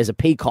know that there's a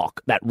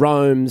peacock that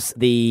roams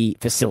the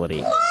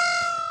facility.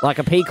 Like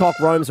a peacock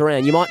roams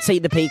around. You might see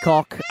the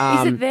peacock.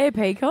 Is it their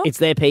peacock? It's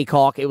their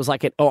peacock. It was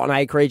like on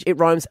acreage. It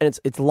roams and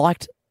it's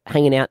liked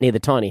hanging out near the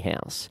tiny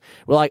house.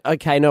 We're like,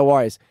 okay, no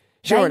worries.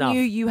 Sure enough. They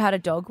knew you had a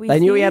dog with you. They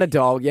knew we had a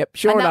dog. Yep,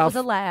 sure enough. And that was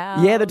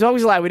allowed. Yeah, the dog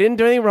was allowed. We didn't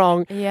do anything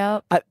wrong.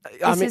 Yep.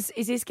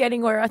 Is this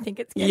getting where I think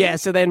it's getting? Yeah,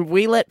 so then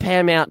we let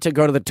Pam out to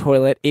go to the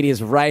toilet. It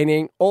is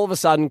raining. All of a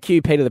sudden,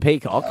 cue Peter the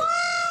peacock.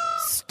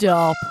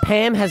 Stop.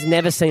 Pam has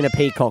never seen a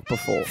peacock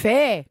before.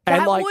 Fair.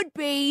 And that would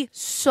be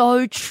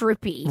so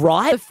trippy.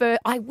 Right?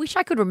 I wish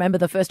I could remember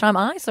the first time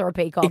I saw a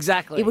peacock.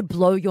 Exactly. It would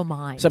blow your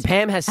mind. So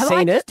Pam has Have seen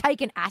I it. just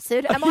taken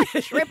acid? Am I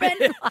tripping?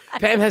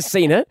 Pam has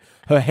seen it.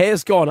 Her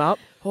hair's gone up.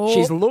 Oh.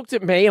 She's looked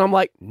at me and I'm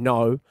like,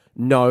 no,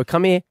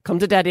 come here. Come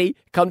to daddy,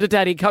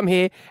 come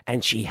here.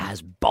 And she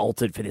has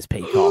bolted for this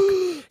peacock.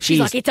 She's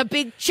like, it's a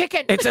big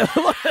chicken. It's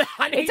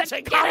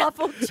a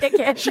colourful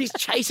chicken. She's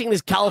chasing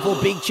this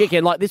colourful big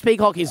chicken. Like this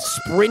peacock is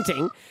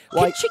sprinting.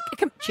 Like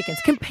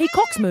Can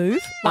peacocks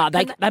move?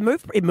 they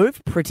move. It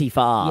moved pretty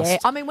fast. Yeah,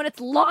 I mean, when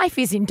its life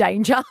is in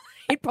danger,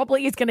 it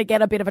probably is going to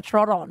get a bit of a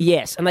trot on.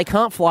 Yes, and they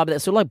can't fly, but they're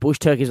sort of like bush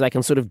turkeys. They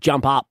can sort of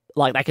jump up.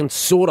 Like they can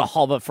sort of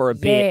hover for a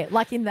bit. Yeah,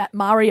 like in that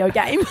Mario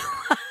game.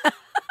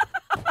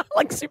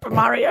 Like Super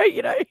Mario,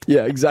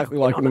 Yeah, exactly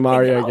like in the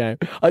Mario game.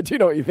 I do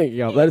know what you're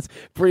thinking of. That's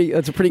a pretty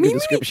good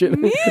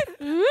description.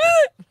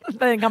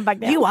 Then come back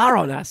down. You are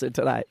on acid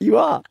today. You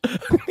are.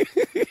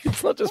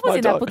 It's not just What was my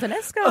in dog. that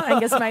Puttanesca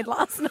Angus made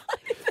last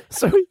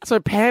night? So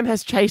Pam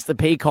has chased the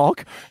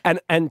peacock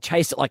and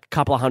chased it like a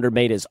couple of 100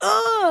 meters.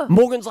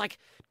 Morgan's like,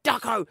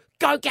 Ducko,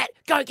 go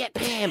get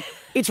Pam.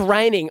 It's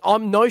raining.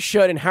 I'm no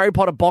shirt in Harry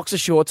Potter boxer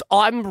shorts.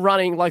 I'm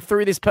running like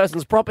through this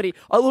person's property.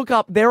 I look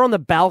up, they're on the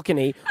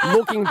balcony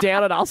looking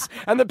down at us,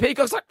 and the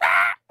peacock's like, rah,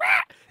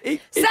 rah.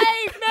 Save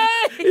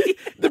me!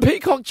 The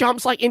peacock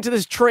jumps like into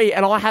this tree,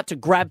 and I had to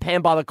grab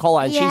Pam by the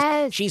collar, and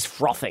Yes. she's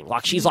frothing.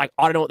 Like she's like,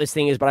 I don't know what this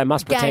thing is, but I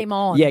must protect. Game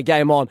on. Yeah,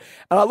 game on.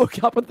 And I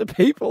look up at the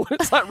people,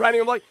 and it's like raining.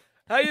 I'm like,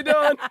 how you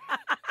doing?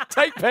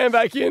 Take Pam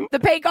back in. The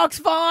peacock's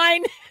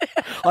fine.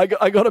 I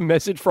got a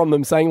message from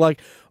them saying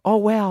like, oh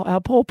wow, our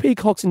poor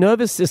peacock's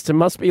nervous system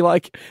must be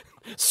like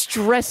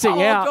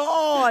stressing out.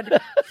 Oh,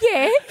 God.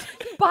 Yeah,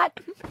 but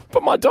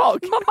my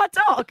dog. my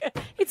dog.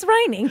 It's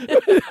raining.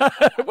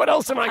 What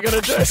else am I going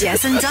to do?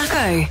 Jess and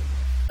Ducko.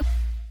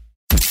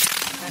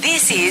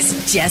 This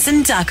is Jess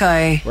and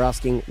Ducko. We're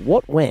asking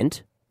what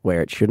went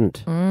where it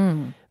shouldn't.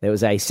 There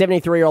was a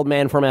 73-year-old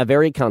man from our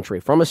very country,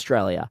 from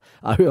Australia,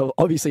 who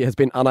obviously has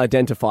been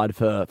unidentified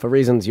for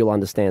reasons you'll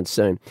understand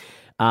soon.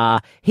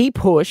 He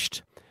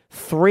pushed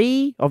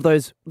 3 of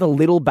the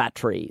little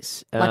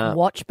batteries. Like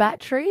watch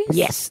batteries?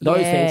 Yes,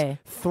 those things.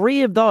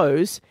 3 of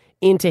those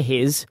into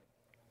his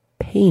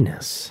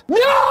penis.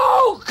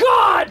 No,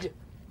 God!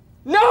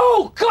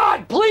 No!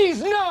 God,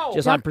 please, no!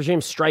 Just, I presume,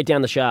 straight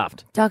down the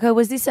shaft. Ducko,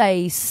 was this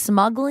a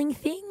smuggling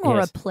thing or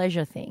Yes. a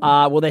pleasure thing?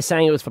 Well, they're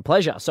saying it was for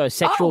pleasure, so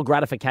sexual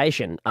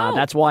gratification.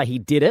 That's why he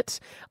did it.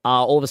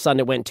 All of a sudden,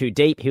 it went too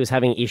deep. He was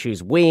having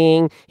issues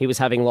weeing. He was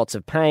having lots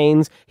of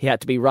pains. He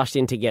had to be rushed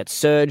in to get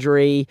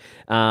surgery.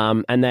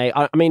 And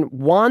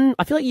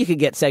I feel like you could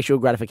get sexual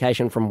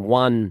gratification from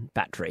one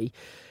battery.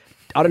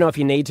 I don't know if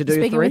you need to do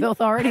Speaking 3. with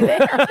authority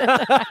there.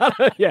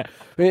 Yeah,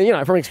 you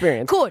know, from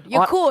experience. Could.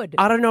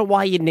 I don't know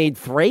why you'd need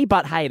 3,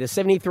 but hey, the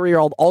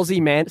 73-year-old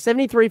Aussie man,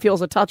 73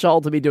 feels a touch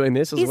old to be doing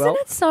this as Isn't well.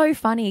 it so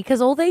funny?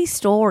 Because all these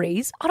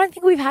stories, I don't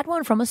think we've had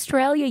one from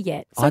Australia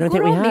yet. So I don't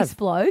think good we on have. this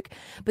bloke.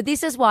 But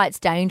this is why it's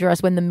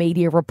dangerous when the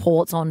media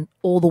reports on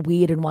all the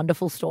weird and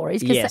wonderful stories.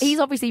 Because Yes. he's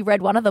obviously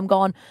read one of them,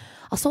 gone,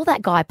 I saw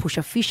that guy push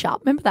a fish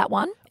up. Remember that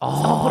one?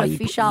 Someone put a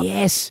fish up.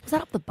 Yes. Was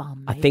that up the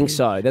bum? I think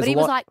so. There's But he a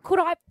was lot. like,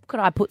 could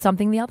I put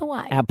something the other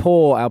way? Our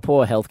poor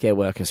healthcare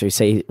workers who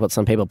see what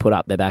some people put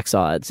up their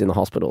backsides in the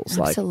hospitals.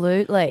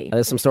 Absolutely.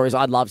 There's some stories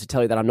I'd love to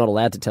tell you that I'm not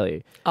allowed to tell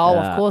you.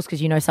 Of course,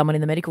 because you know someone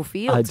in the medical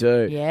field. I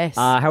do. Yes.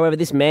 However,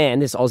 this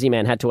Aussie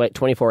man, had to wait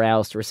 24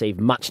 hours to receive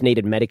much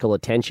needed medical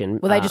attention.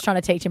 Were they just trying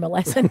to teach him a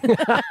lesson?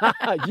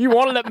 You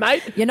wanted it,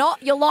 mate.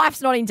 Your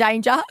life's not in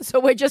danger, so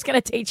we're just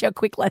going to teach you a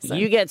quick lesson.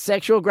 You get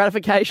sexual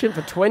gratification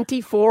for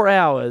 24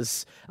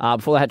 hours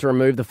before they had to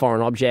remove the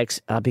foreign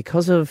objects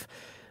because of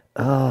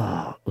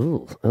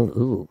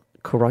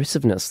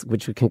corrosiveness,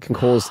 which can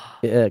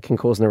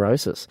cause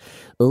neurosis.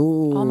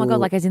 Ooh. Oh my God,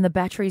 like as in the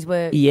batteries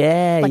were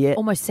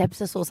almost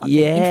sepsis or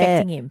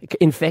something,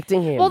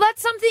 infecting him. Well,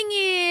 that's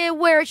something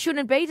where it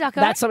shouldn't be, Ducko.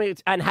 That's something,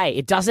 and hey,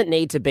 it doesn't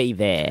need to be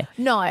there.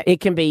 No. It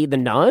can be the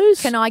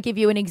nose. Can I give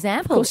you an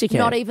example? Of course you can.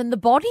 Not even the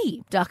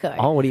body, Ducko.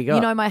 Oh, what do you got?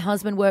 You know, my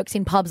husband works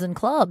in pubs and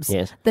clubs.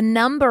 Yes. The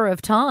number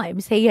of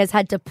times he has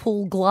had to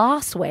pull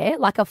glassware,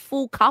 like a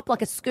full cup,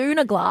 like a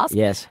schooner glass,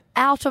 Yes.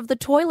 out of the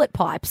toilet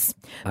pipes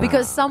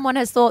because someone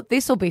has thought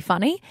this will be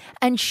funny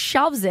and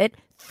shoves it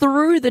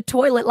through the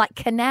toilet like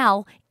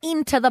canal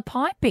into the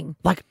piping.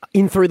 Like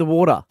in through the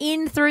water.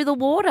 In through the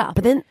water.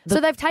 But then so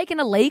they've taken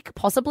a leak,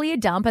 possibly a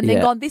dump, and then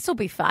Yeah. gone, this will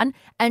be fun,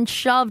 and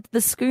shoved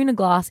the schooner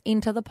glass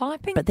into the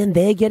piping. But then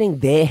they're getting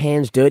their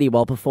hands dirty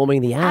while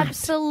performing the act.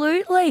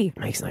 Absolutely.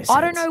 Makes no sense.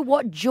 I don't know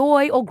what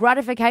joy or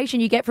gratification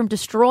you get from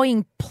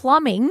destroying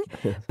plumbing,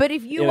 but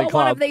if you In a are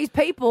one of club. these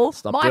people,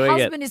 Stop my doing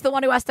it. husband is the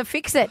one who has to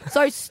fix it.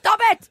 So stop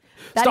it.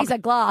 That is Stop.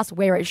 a glass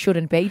where it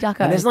shouldn't be, Ducko.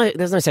 And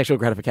there's no sexual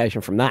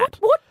gratification from that.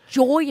 What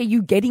joy are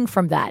you getting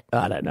from that?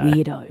 I don't know.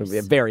 Weirdos.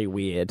 They're very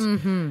weird. So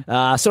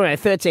anyway,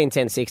 13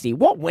 10 60.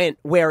 What went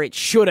where it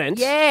shouldn't?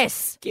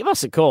 Yes. Give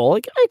us a call.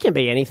 It can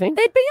be anything.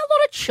 There'd be a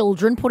lot of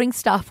children putting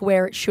stuff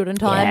where it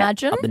shouldn't, I Yeah,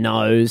 imagine. Up the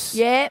nose.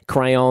 Yeah.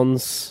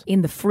 Crayons.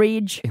 In the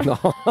fridge.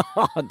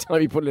 Don't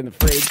be putting it in the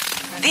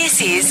fridge.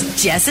 This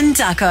is Jess and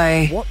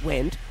Ducko. What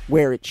went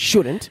where it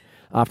shouldn't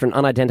after an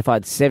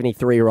unidentified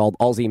 73-year-old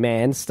Aussie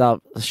man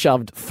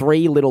shoved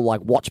 3 little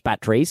watch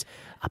batteries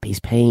up his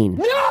peen?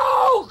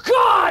 No!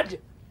 God!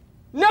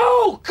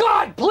 No!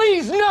 God,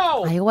 please,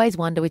 no! I always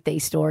wonder with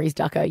these stories,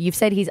 Ducko. You've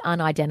said he's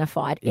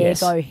unidentified,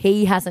 Yes. ergo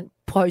he hasn't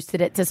posted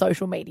it to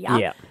social media.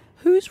 Yeah.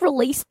 Who's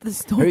released the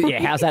story?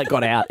 How's that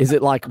got out? Is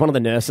it like one of the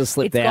nurses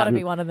slipped It's out? got to and-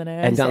 be one of the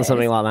nurses. And done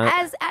something like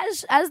that?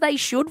 As they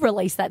should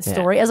release that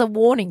story as a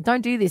warning.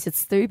 Don't do this. It's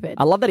stupid.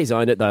 I love that he's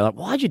owned it, though. Like,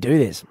 why'd you do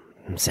this?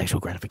 Sexual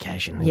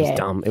gratification. It Yeah. was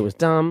dumb. It was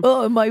dumb.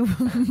 Oh, my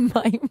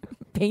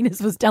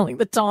penis was telling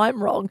the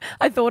time wrong.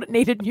 I thought it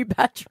needed new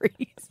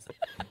batteries.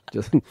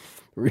 Just,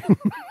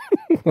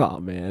 oh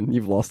man,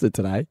 you've lost it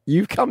today.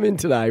 You've come in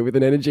today with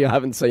an energy I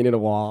haven't seen in a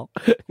while.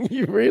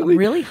 You really, I'm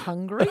really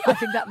hungry. I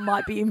think that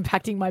might be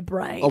impacting my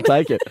brain. I'll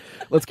take it.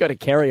 Let's go to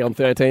Kerry on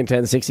 13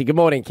 10 60. Good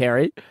morning,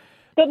 Kerry.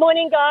 Good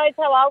morning, guys.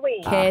 How are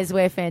we? Cares,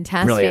 we're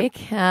fantastic.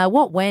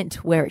 What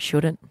went where it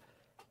shouldn't?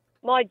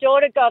 My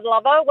daughter, God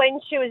love her,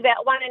 when she was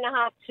about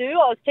 1.5, 2, I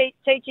was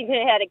teaching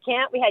her how to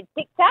count. We had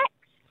Tic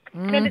Tacs.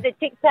 Remember the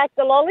Tic Tacs,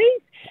 the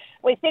lollies?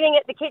 We're sitting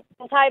at the kitchen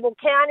table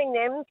counting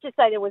them to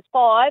say there was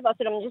 5. I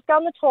said, I'm just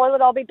going to the toilet.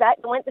 I'll be back.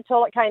 I went to the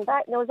toilet, came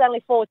back, and there was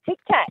only 4 Tic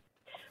Tacs.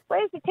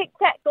 Where's the Tic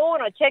Tac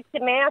gone? I checked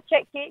the mouth,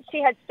 checked it. She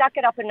had stuck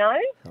it up her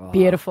nose.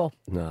 Beautiful.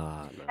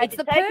 No. It's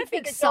the Take it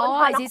perfect to John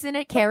size, Hunter. isn't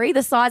it, Kerry?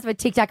 The size of a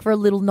Tic Tac for a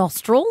little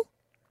nostril.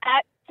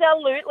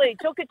 Absolutely.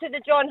 Took it to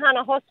the John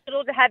Hunter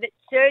Hospital to have it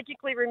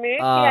surgically removed.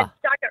 She Ah. had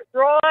stuck it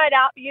right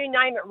up, you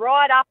name it,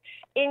 right up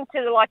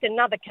into like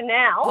another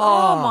canal.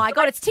 Oh, my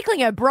God, it's tickling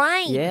her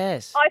brain.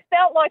 Yes. I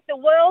felt like the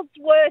world's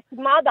worst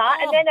mother,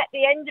 and then at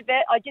the end of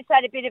it, I just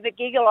had a bit of a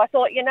giggle. I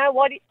thought, you know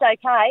what, it's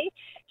okay.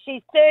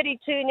 She's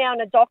 32 now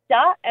and a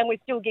doctor, and we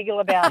still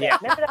giggle about it.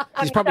 Remember that time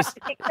She's you probably stuck the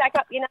Tic Tac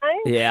up your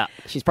nose? Yeah.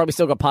 She's probably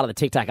still got part of the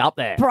Tic Tac up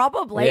there.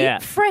 Probably. Yeah.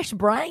 Fresh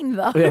brain,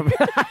 though.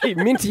 Hey,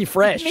 minty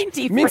fresh.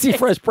 Minty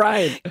fresh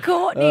brain.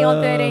 Courtney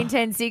on 13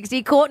 10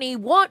 60. Courtney,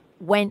 what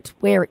went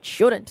where it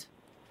shouldn't?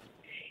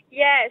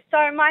 Yeah,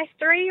 so my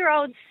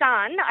 3-year-old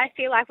son, I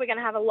feel like we're going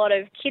to have a lot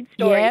of kid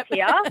stories Yep.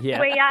 here.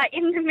 Yeah. We are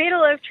in the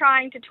middle of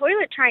trying to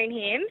toilet train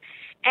him,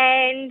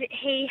 and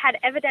he had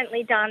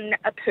evidently done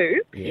a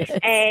poo,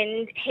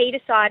 and he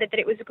decided that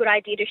it was a good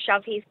idea to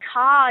shove his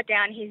car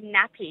down his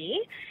nappy,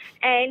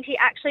 and he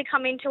actually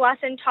come into us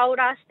and told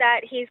us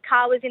that his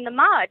car was in the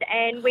mud,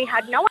 and we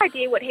had no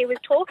idea what he was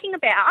talking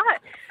about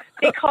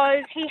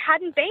because he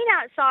hadn't been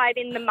outside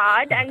in the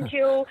mud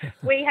until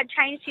we had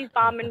changed his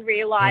bum and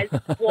realised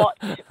what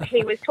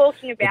he was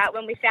talking about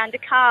when we found a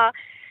car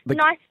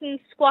nice and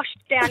squashed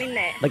down in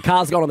there. The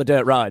car's gone on the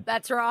dirt road.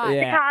 That's right.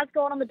 Yeah. The car's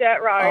gone on the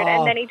dirt road,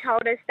 and then he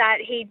told us that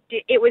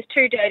it was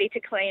too dirty to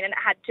clean and it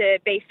had to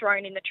be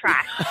thrown in the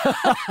trash.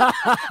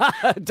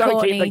 Don't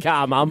Courtney, keep the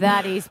car, Mum.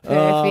 That is perfect.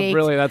 Oh,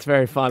 really, that's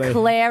very funny.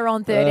 Claire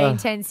on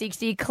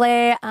 131060.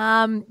 Claire,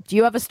 do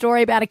you have a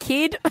story about a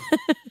kid?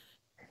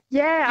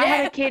 Yeah, I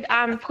had a kid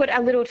put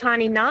a little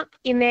tiny nut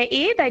in their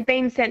ear. They'd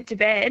been sent to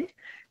bed,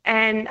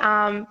 and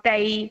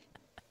they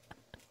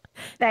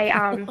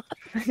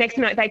next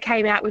minute they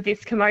came out with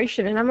this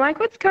commotion, and I'm like,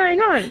 what's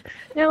going on? And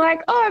they're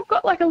like, oh, I've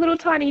got like a little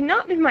tiny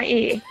nut in my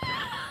ear,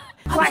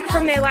 like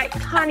from their like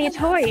tiny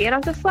toy. And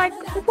I'm just like,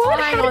 what?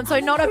 Hang on, so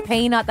not a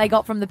peanut they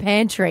got from the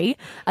pantry,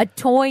 a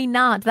toy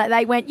nut that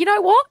they went, you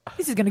know what?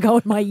 This is going to go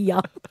in my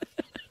ear.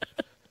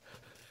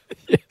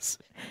 Yes.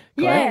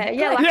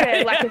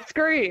 Yeah, like a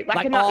screw,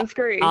 like a nut and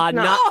screw.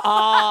 Nut.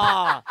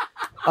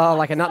 Oh,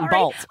 like a nut and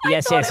bolt.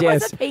 Yes. was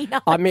a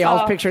peanut. I mean, I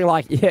was picturing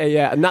like,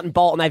 a nut and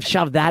bolt, and they've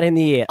shoved that in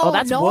the ear. Oh,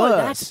 that's no,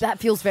 worse. That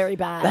feels very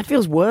bad. That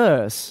feels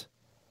worse.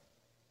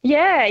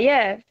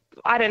 Yeah.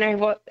 I don't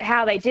know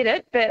how they did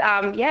it, but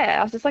I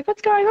was just like,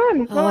 what's going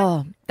on?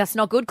 Oh, that's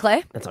not good,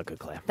 Claire. That's not good,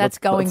 Claire. That's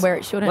going where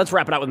it shouldn't. Let's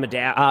wrap it up with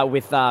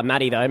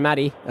Maddie, though.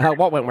 Maddie,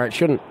 what went where it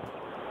shouldn't?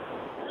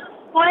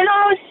 When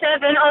I was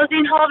 7, I was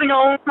in Harvey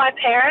Norman with my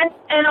parents,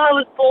 and I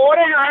was bored,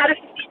 and I had a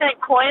 50-cent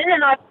coin,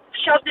 and I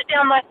shoved it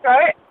down my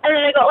throat, and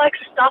then it got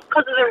stuck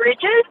because of the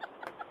ridges.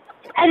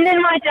 And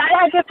then my dad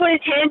had to put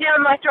his hand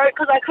down my throat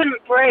because I couldn't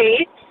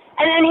breathe,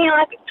 and then he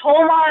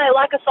tore my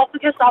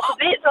esophagus up a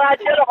bit, so I had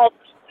to go to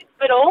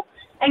hospital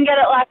and get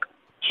it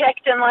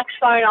checked and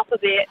sewn up a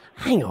bit.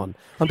 Hang on,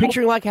 I'm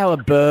picturing how a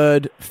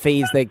bird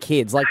feeds their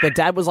kids. Their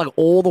dad was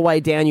all the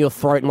way down your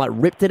throat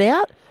and ripped it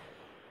out.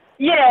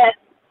 Yeah,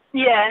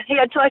 he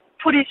had to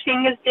put his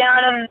fingers down,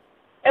 and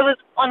it was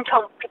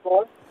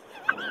uncomfortable.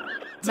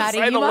 Maddie,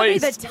 you might be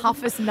the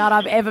toughest nut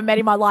I've ever met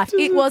in my life.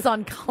 It was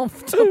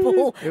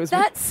uncomfortable.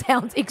 That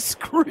sounds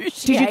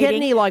excruciating. Did you get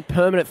any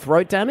permanent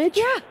throat damage?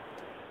 Yeah.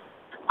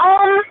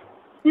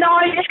 No,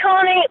 you just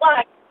can't eat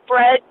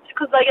bread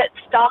because they get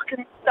stuck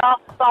and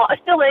stuff, but I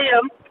still eat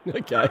them.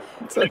 Okay,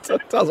 so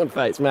it doesn't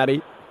face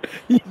Maddie.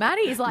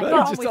 Maddie's Maddie get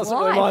on just with doesn't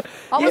really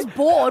life. mind. I was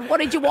bored. What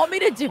did you want me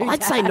to do?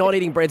 I'd say Dad? not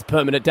eating bread's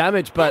permanent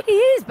damage, but It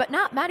is, but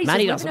Maddie's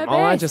Maddie just doesn't living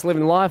her mind, best. just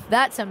living life.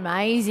 That's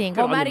amazing. Good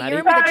Well, on you, Maddie, Maddie. you're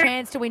in with a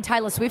chance to win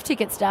Taylor Swift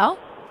tickets, Dale.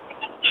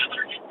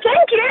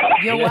 Thank you.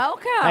 You're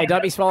welcome. Hey,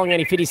 don't be swallowing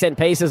any 50-cent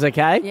pieces,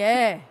 okay?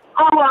 Yeah.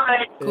 All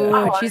right.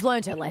 Good. She's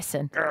learned her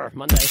lesson.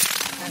 Monday.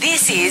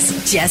 This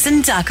is Jess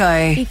and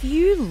Ducko. If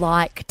you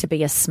like to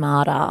be a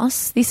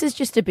smartass, this is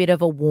just a bit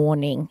of a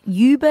warning.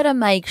 You better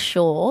make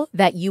sure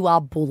that you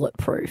are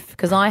bulletproof,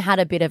 because I had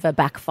a bit of a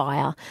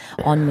backfire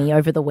on me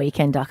over the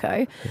weekend,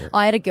 Ducko.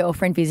 I had a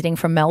girlfriend visiting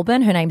from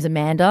Melbourne. Her name's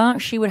Amanda.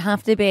 She would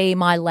have to be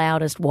my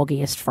loudest,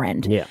 woggiest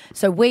friend. Yeah.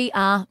 So we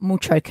are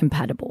mucho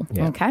compatible,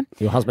 okay?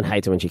 Your husband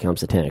hates it when she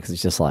comes to town because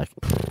he's just like...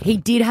 He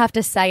did have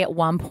to say at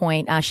one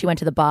point, she went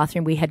to the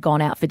bathroom, we had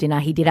gone out for dinner,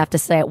 he did have to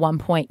say at one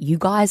point, you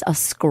guys are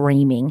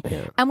screaming.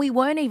 And we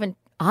weren't even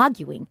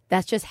arguing.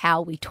 That's just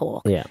how we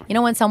talk. Yeah. You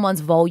know, when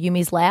someone's volume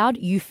is loud,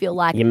 you feel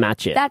like You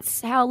match it.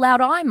 that's how loud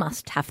I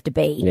must have to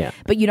be. Yeah.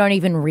 But you don't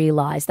even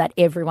realise that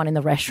everyone in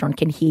the restaurant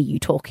can hear you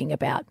talking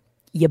about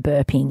your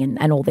burping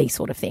and all these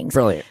sort of things.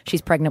 Brilliant.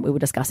 She's pregnant. We were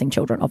discussing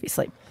children,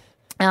 obviously.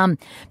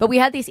 But we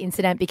had this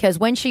incident because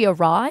when she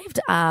arrived,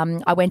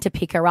 I went to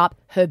pick her up.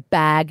 Her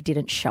bag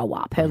didn't show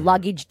up. Her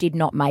luggage did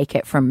not make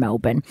it from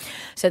Melbourne.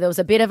 So there was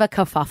a bit of a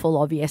kerfuffle,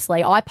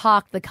 obviously. I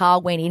parked the car,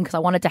 went in because I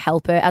wanted to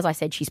help her. As I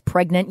said, she's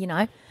pregnant, you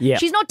know. Yeah.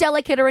 She's not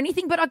delicate or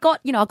anything, but I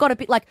got a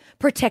bit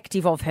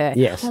protective of her.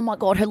 Yes. Oh my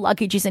God, her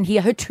luggage isn't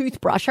here. Her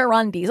toothbrush, her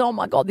undies. Oh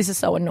my God, this is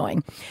so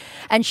annoying.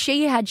 And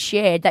she had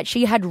shared that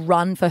she had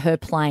run for her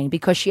plane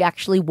because she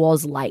actually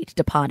was late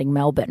departing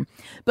Melbourne.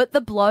 But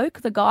the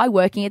bloke, the guy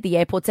working at the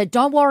airport, said,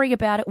 don't worry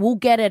about it. We'll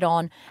get it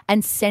on,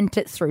 and sent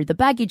it through the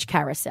baggage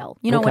carousel.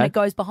 You know, when Okay. it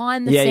goes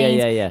behind the Yeah,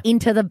 scenes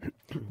into the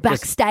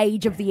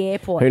backstage of the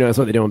airport. Who knows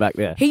what they're doing back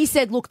there? He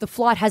said, look, the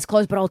flight has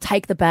closed, but I'll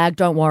take the bag.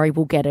 Don't worry,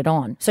 we'll get it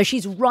on. So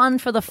she's run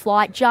for the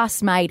flight,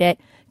 just made it.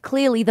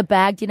 Clearly the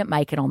bag didn't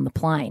make it on the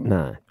plane.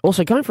 No.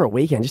 Also, going for a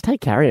weekend, just take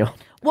carry-on.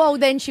 Well,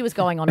 then she was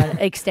going on an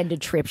extended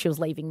trip. She was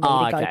leaving me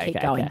to go keep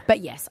going. okay.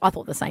 But yes, I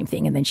thought the same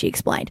thing, and then she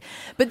explained.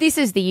 But this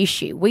is the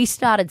issue. We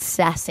started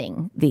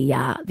sassing the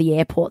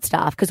airport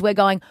staff because we're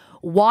going,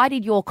 why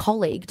did your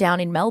colleague down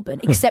in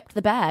Melbourne accept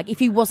the bag if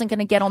he wasn't going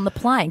to get on the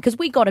plane? Because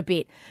we got a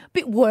bit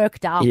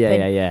worked up.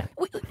 Yeah.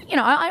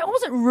 I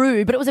wasn't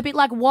rude, but it was a bit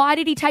like, why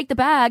did he take the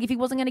bag if he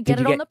wasn't going to get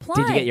it on the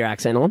plane? Did you get your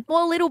accent on?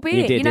 Well, a little bit.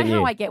 You did, know didn't how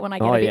you? I get when I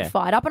get a bit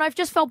fired up, and I've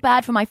just felt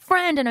bad for my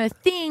friend and her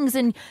things,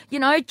 and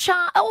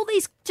all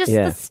these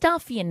the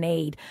stuff you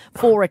need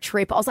for a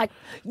trip. I was like,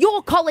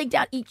 your colleague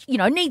down,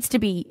 needs to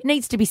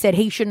be said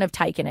he shouldn't have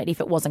taken it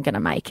if it wasn't going to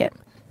make it.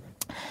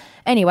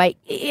 Anyway,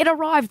 it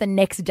arrived the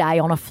next day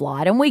on a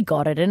flight, and we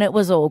got it, and it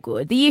was all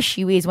good. The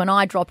issue is when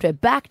I dropped her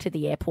back to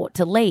the airport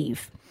to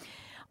leave,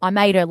 I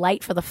made her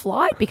late for the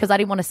flight because I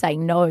didn't want to say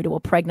no to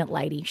a pregnant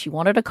lady. She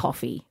wanted a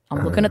coffee.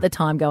 I'm looking at the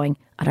time going,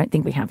 I don't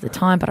think we have the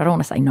time, but I don't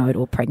want to say no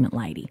to a pregnant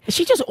lady. Is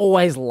she just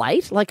always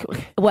late?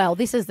 Well,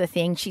 this is the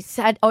thing. She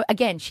said,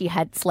 she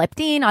had slept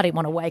in. I didn't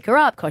want to wake her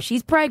up because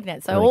she's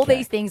pregnant. So all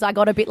these things, I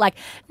got a bit like,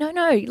 no,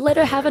 let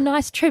her have a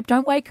nice trip.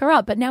 Don't wake her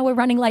up. But now we're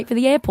running late for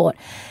the airport.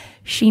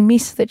 She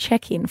missed the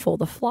check-in for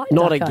the flight.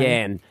 Not Ducko.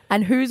 again.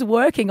 And who's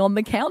working on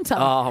the counter?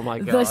 Oh, my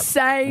God. The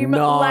same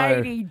No.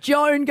 lady.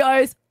 Joan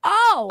goes,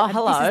 and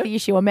hello. This is the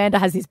issue. Amanda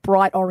has this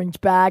bright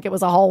orange bag. It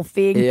was a whole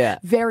thing. Yeah.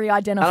 Very And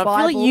identifiable.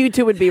 I feel like you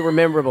two would be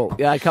rememberable.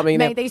 Coming in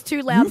Mate, there. these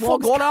two loud You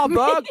walks forgot our coming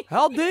in. bag.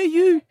 How dare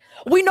you?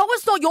 We know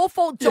it's not your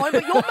fault, Joan,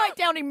 but your mate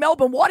down in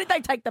Melbourne, why did they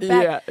take the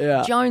bag?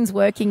 Yeah. Joan's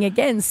working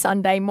again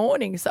Sunday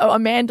morning. So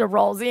Amanda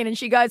rolls in and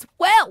she goes,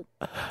 well,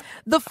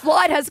 the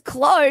flight has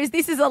closed.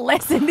 This is a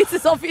lesson. This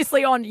is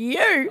obviously on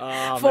you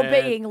for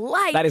man. being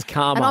late. That is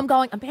karma. And I'm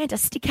going, Amanda,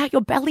 stick out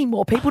your belly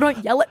more. People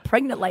don't yell at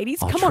pregnant ladies.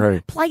 Come true.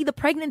 on, play the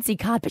pregnancy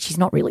card. But she's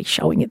not really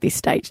showing at this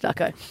stage,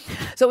 Ducko.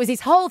 So it was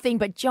this whole thing,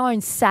 but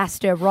Joan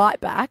sassed her right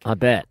back. I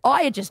bet.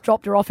 I had just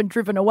dropped her off and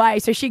driven away.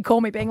 So she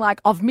called me being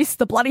like, I've missed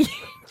the bloody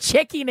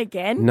check-in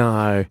again.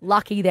 No.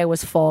 Lucky there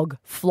was fog.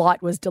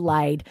 Flight was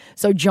delayed.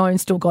 So Joan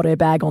still got her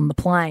bag on the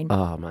plane.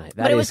 Oh, mate.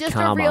 But it was just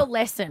karma. a real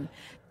lesson.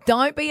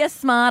 Don't be a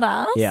smart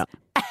ass. Yeah.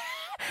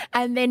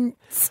 And then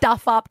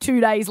stuff up 2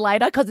 days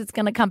later because it's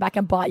going to come back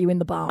and bite you in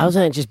the bum. I was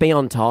saying, just be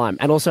on time.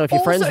 And also, if your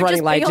friend's Also, running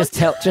just late,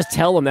 be on just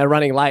tell them they're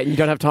running late and you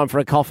don't have time for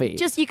a coffee.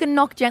 Just you can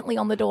knock gently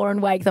on the door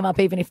and wake them up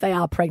even if they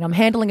are pregnant. I'm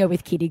handling her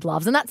with kitty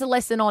gloves. And that's a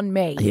lesson on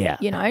me.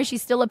 Yeah.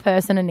 She's still a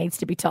person and needs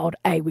to be told,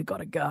 hey, we've got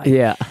to go.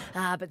 Yeah.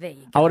 But there you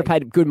go. I would have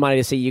paid good money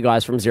to see you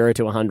guys from 0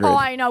 to 100. Oh,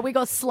 I know. We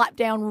got slapped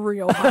down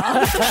real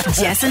hard.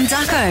 Jess and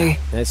Ducko.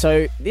 And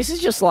so this is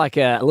just like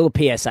a little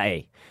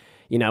PSA.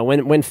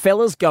 When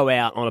fellas go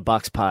out on a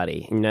Bucks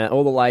party,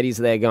 all the ladies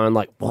are there going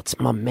like, what's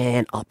my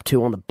man up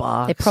to on the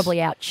Bucks? They're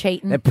probably out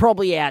cheating.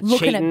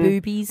 Looking at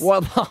boobies.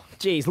 Well,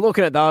 geez,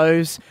 looking at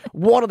those.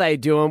 What are they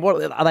doing?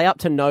 What are they up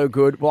to? No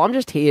good. Well, I'm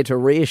just here to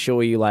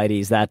reassure you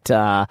ladies that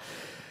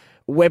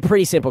we're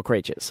pretty simple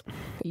creatures.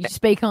 You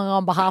speaking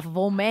on behalf of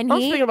all men here?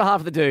 I'm speaking on behalf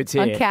of the dudes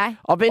here. Okay.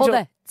 I've been all to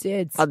the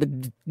dudes.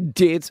 the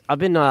dudes. I've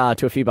been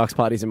to a few Bucks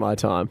parties in my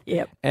time.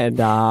 Yep. And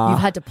You've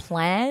had to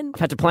plan?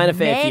 I've had to plan a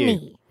fair Many.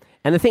 few.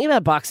 And the thing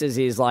about Buxers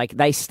is, like,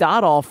 they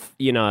start off,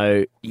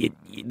 there's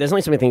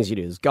only so many things you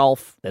do. There's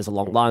golf, there's a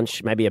long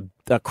lunch, maybe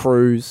a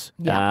cruise,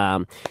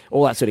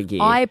 all that sort of gear.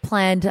 I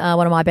planned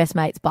one of my best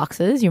mates'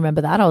 Buxers. You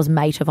remember that? I was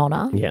mate of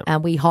honour. Yeah.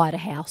 And we hired a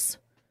house.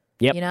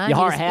 Yep. You know, you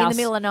hire a just house. in the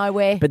middle of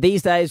nowhere. But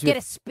these days, Get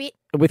a spit.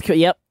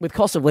 with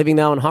cost of living,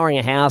 though, and hiring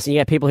a house, and you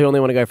get people who only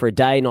want to go for a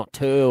day, not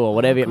two, or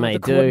whatever it may the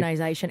do.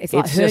 coordination. It's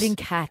like herding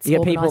cats, You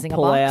get people organising a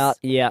pull Bucks. out.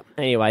 Yeah.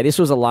 Anyway, this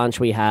was a lunch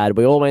we had.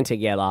 We all went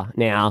together.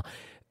 Now,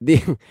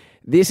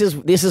 this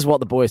is what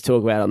the boys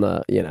talk about on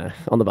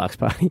the Bucks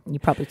party. You're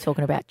probably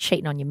talking about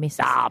cheating on your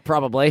missus.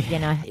 Probably.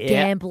 Yeah.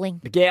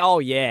 Gambling. Oh,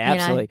 yeah,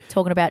 absolutely.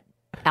 Talking about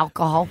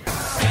alcohol.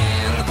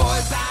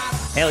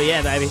 Hell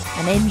yeah, baby.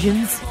 And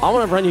engines. I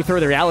want to run you through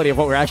the reality of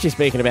what we're actually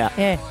speaking about.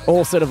 Yeah.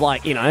 All sort of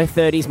like,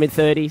 30s,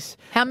 mid-30s.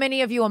 How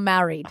many of you are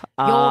married?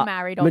 You're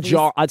married,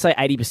 obviously. I'd say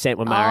 80%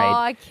 were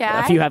married. Okay.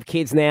 A few have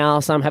kids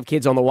now. Some have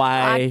kids on the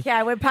way.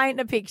 Okay, we're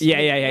painting a picture.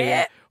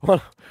 Yeah. Well,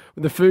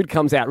 the food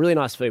comes out, really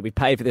nice food. We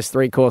paid for this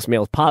 3-course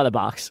meal, part of the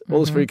Bucks. All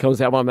this food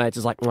comes out. My mate's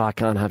just like, I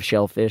can't have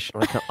shellfish.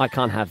 I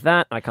can't have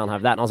that. I can't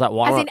have that. And I was like,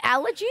 why As not? in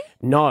allergy?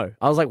 No.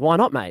 I was like, why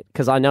not, mate?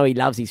 Because I know he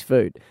loves his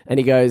food. And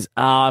he goes,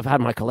 I've had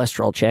my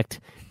cholesterol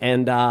checked.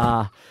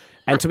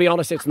 And to be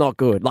honest, it's not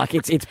good. Like,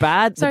 it's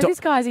bad. So this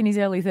guy's in his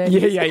early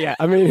 30s. Yeah.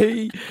 I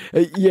mean,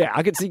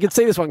 you could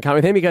see this one coming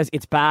with him. He goes,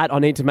 it's bad. I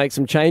need to make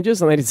some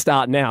changes. And they need to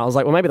start now. I was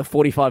like, well, maybe the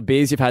 45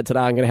 beers you've had today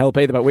aren't going to help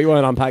either, but we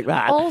won't unpack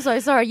that. Also,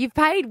 sorry, you've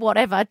paid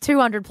whatever,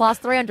 200 plus,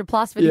 300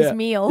 plus for this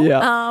meal.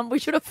 Yeah. We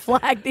should have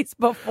flagged this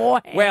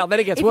beforehand. Well, then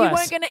it gets if worse. you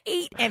weren't going to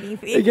eat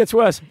anything. It gets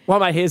worse.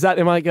 One mate hears that,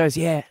 and my mate goes,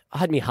 I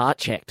had my heart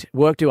checked.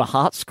 Work do a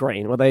heart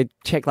screen where they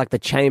check like the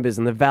chambers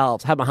and the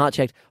valves. Had my heart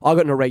checked. I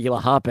got an irregular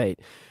heartbeat.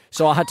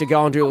 So I had to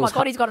go and do all Oh my this.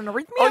 God, he's got an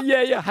arrhythmia. Oh,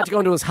 yeah. I had to go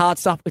and do his heart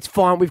stuff. It's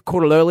fine. We've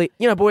caught it early.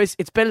 Boys,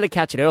 it's better to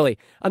catch it early.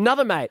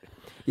 Another mate.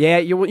 Yeah,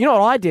 you know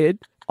what I did?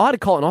 I had a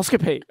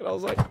colonoscopy. And I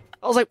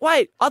was like,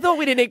 wait, I thought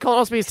we didn't need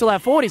colonoscopies till our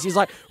 40s. He's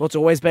like, well, it's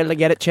always better to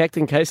get it checked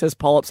in case there's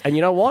polyps. And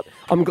you know what?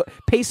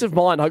 Peace of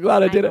mind. I'm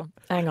glad I did it.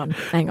 Hang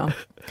on.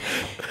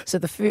 So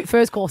the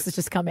first course has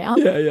just come out.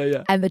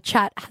 Yeah. And the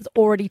chat has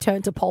already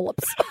turned to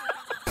polyps.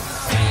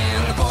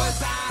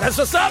 That's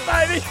what's up,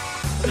 baby.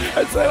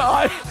 And so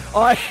I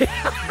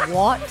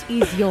What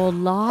is your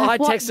life? I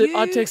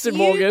texted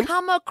Morgan. You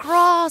come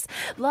across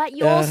like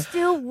you're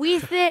still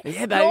with it.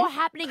 Yeah, baby. You're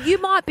happening. You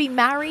might be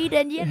married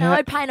and,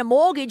 paying a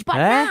mortgage, but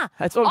nah.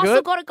 That's all I've good.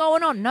 still got it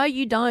going on. No,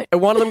 you don't.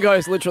 And one of them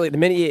goes, literally, the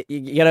minute you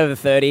get over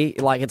 30,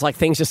 it's like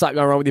things just start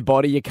going wrong with your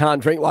body. You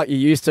can't drink like you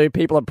used to.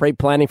 People are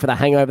pre-planning for the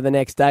hangover the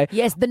next day.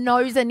 Yes, the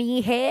nose and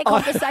ear hair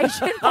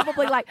conversation.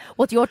 Probably like,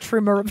 what's your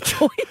trimmer of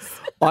choice?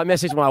 I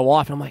messaged my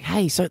wife and I'm like,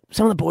 hey, so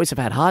some of the boys have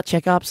had heart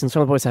checkups and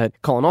some of the boys have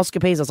had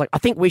colonoscopies. I was like, I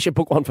think we should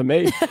book one for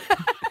me.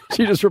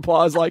 She just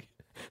replies like,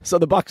 so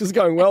the Bucks is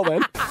going well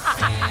then.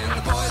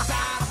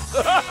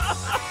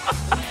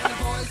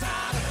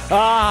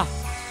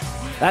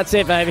 That's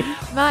it, baby.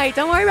 Mate,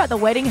 don't worry about the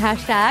wedding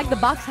hashtag, the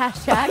Bucks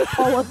hashtag,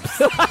 polyps.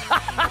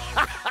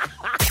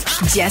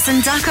 Jess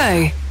and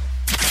Ducko.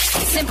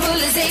 Simple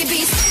as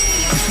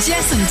ABC.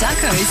 Jess and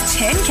Ducko's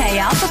 10K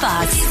Alpha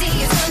Bucks.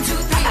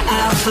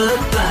 Alpha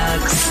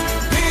Bucks.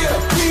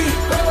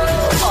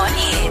 On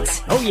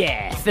Hit. Oh,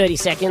 yeah. 30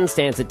 seconds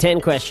to answer 10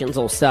 questions,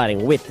 all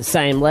starting with the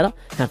same letter.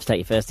 Have to take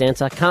your first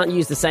answer. Can't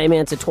use the same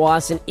answer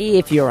twice. And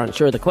if you're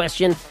unsure of the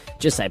question,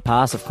 just say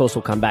pass. Of course,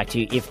 we'll come back to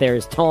you if there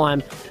is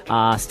time.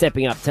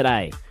 Stepping up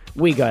today,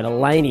 we go to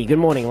Lainey. Good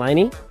morning,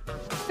 Lainey.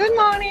 Good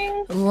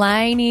morning.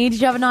 Lainey,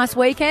 did you have a nice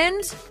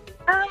weekend?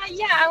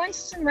 Yeah, I went to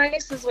some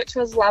races, which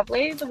was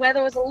lovely. The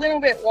weather was a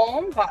little bit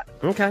warm, but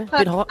Okay,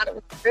 bit hot. it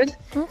was good.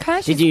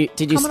 Okay.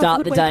 Did you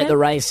start the day at the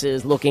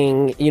races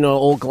looking,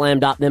 all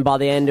glammed up? Then by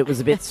the end, it was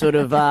a bit sort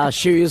of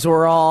shoes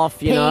were off,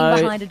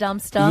 Peeing behind a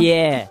dumpster.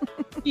 Yeah.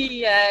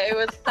 Yeah, it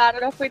was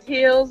started off with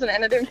heels and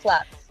ended in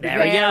flats. There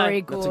we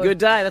Very go. That's good. a good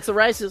day. That's the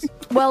races.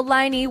 Well,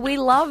 Lainey, we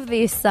love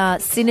this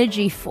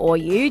synergy for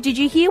you. Did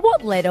you hear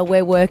what letter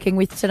we're working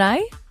with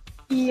today?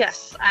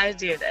 Yes, I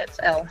did. It's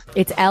L.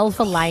 It's L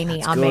for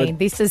Lainey. I good. mean,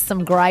 this is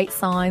some great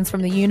signs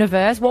from the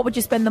universe. What would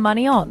you spend the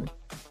money on?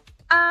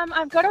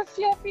 I've got a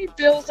few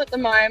bills at the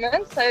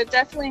moment, so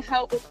definitely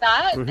help with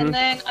that. Mm-hmm. And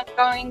then I'm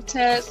going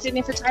to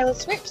Sydney for Taylor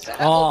Swift. So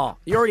Oh,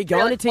 you're already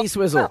going really to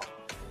T-Swizzle?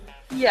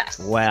 yes.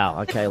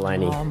 Wow. Okay,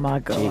 Lainey. Oh, my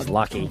God. She's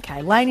lucky.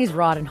 Okay, Lainey's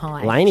riding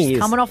high. Lainey She's is.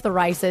 coming off the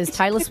races.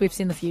 Taylor Swift's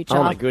in the future.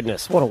 Oh, my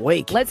goodness. What a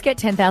week. Let's get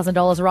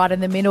 $10,000 right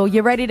in the middle.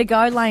 You ready to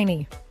go,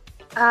 Lainey?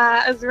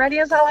 As ready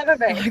as I'll ever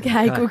be.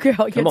 Okay, good girl.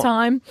 Come Your on.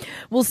 time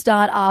will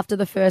start after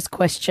the first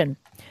question.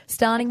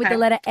 Starting with the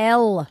letter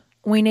L,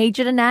 we need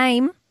you to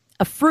name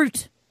a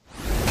fruit,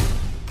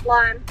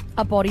 Lime,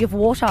 a body of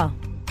water,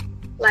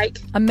 lake,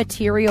 a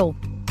material,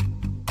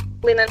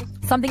 linen,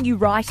 something you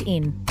write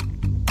in,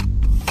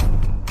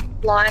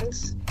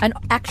 lines, an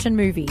action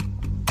movie,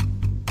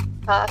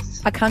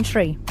 pass, a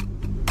country,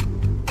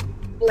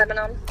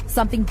 Lebanon,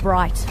 something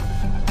bright,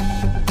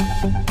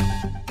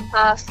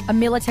 pass, a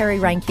military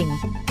ranking,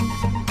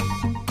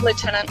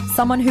 lieutenant,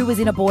 someone who was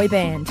in a boy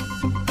band,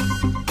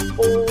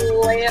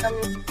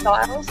 Liam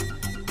Styles,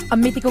 a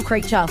mythical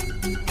creature,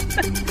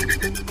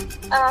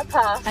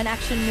 pass. an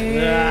action movie.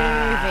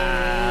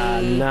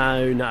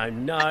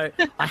 No.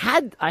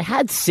 I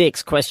had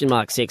 6,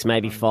 (6),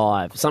 maybe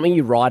 5. Something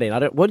you write in.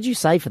 What did you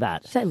say for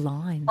that? Say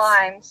lines.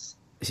 Lines.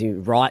 So you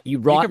write You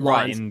could write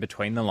lines. in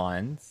between the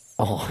lines.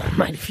 Oh,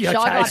 mate, if you're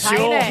Sure, okay, not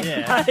paying sure.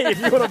 it. Hey, if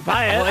you want to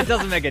pay Well, it. it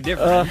doesn't make a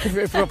difference.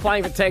 If we're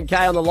playing for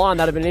 10K on the line,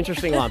 that'd have been an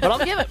interesting one. But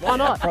I'll give it. Why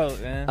not?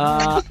 Probably,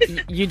 yeah.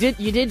 You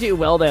did do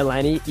well there,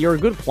 Lainey. You're a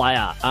good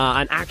player.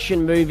 An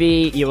action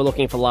movie. You were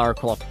looking for Lara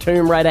Croft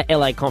Tomb Raider,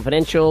 LA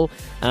Confidential,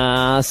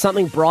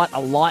 something bright,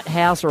 a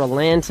lighthouse or a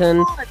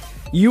lantern.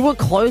 You were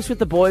close with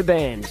the boy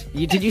band.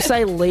 Did you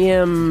say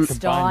Liam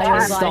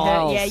Styles.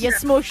 Styles? Yeah, you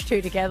smushed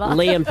two together.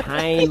 Liam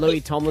Payne, Louis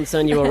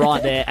Tomlinson, you were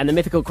right there. And the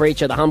mythical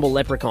creature, the humble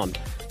leprechaun.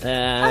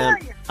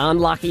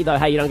 Unlucky, though,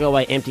 hey, you don't go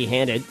away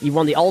empty-handed. You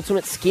won the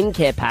ultimate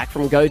skincare pack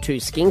from Go2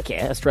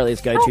 Skincare,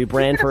 Australia's go-to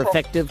brand for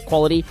effective,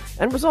 quality,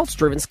 and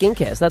results-driven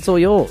skincare. So that's all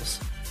yours.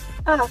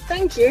 Oh,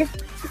 thank you.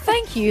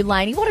 Thank you,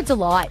 Lainey. What a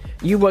delight.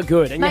 You were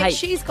good. And Mate, hey,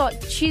 she's going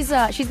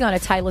to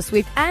Taylor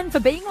Swift, and for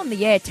being on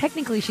the air,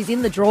 technically she's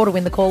in the draw to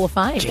win the Call of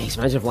Fame. geez,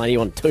 imagine if Lainey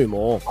won 2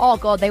 more. Oh,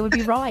 God, there would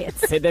be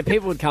riots. There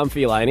people would come for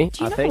you, Lainey.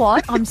 Do you I know think.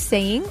 what I'm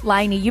seeing?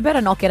 Lainey, you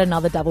better not get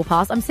another double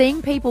pass. I'm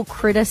seeing people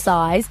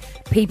criticise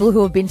people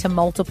who have been to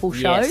multiple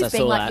shows, Yes, I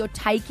being saw like that. you're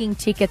taking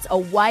tickets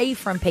away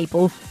from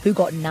people who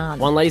got none.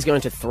 One lady's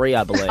going to 3,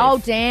 I believe.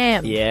 Oh,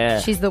 damn. Yeah.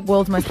 She's the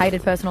world's most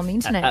hated person on the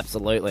internet.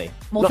 Absolutely.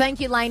 Well,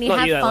 thank you, Lainey. Not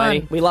Have you, though, fun.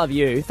 Lainey. We love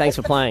you. Thanks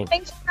for playing.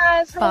 Thanks,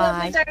 guys. Have a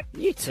lovely Bye. day.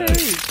 You too.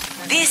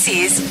 This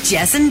is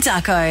Jess and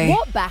Ducko.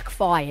 What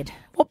backfired?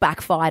 What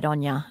backfired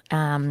on you?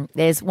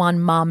 There's one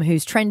mum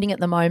who's trending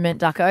at the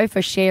moment, Ducko,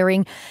 for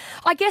sharing,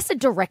 I guess, a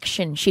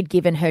direction she'd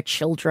given her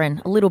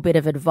children, a little bit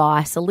of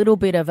advice, a little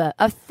bit of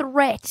a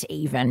threat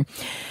even.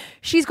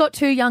 She's got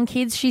 2 young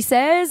kids, she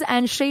says,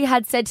 and she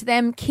had said to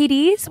them,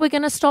 kiddies, we're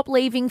going to stop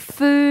leaving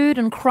food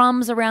and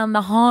crumbs around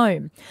the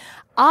home.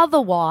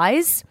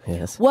 Otherwise,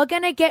 Yes. we're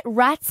going to get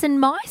rats and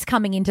mice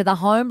coming into the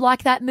home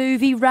like that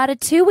movie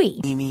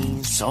Ratatouille.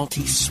 Creamy,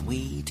 salty,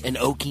 sweet, and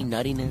oaky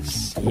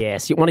nuttiness.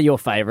 Yes, one of your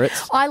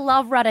favourites. I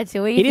love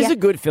Ratatouille. It is a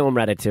good film,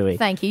 Ratatouille.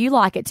 Thank you. You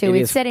like it too.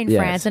 It It's is, set in yes.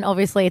 France, and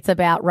obviously it's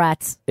about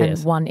rats Yes.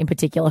 and one in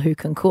particular who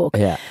can cook.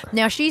 Yeah.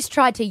 Now, she's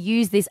tried to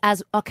use this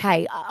as,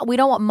 okay, we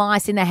don't want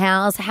mice in the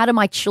house. How do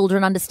my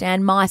children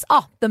understand mice?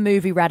 Oh, the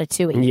movie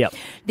Ratatouille. Yep.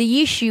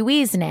 The issue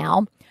is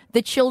now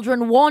the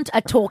children want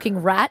a talking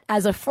rat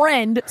as a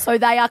friend, so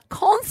they are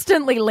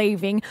constantly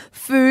leaving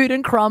food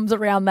and crumbs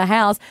around the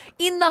house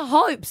in the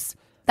hopes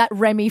that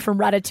Remy from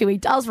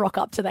Ratatouille does rock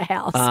up to the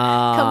house,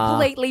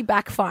 completely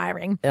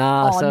backfiring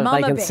on so Mama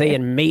they can Bear. see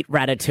and meet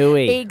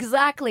Ratatouille.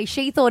 Exactly.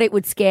 She thought it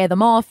would scare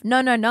them off.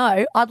 No.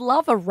 I'd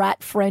love a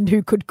rat friend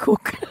who could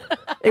cook.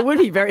 It would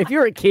be very, if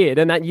you're a kid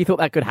and that you thought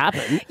that could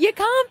happen. You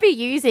can't be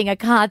using a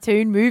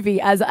cartoon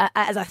movie as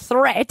a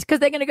threat because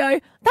they're going to go,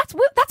 that's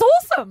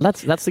awesome.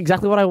 That's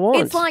exactly what I want.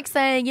 It's like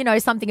saying,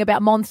 something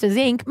about Monsters,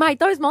 Inc. Mate,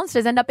 those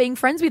monsters end up being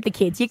friends with the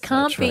kids. You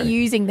can't be true.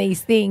 using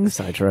these things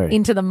So true.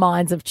 into the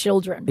minds of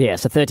children. Yeah,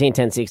 so 13,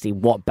 10, 60,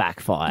 what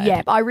backfired?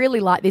 Yeah, I really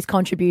like this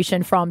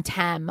contribution from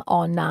Tam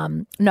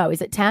on,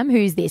 is it Tam?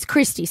 Who's this?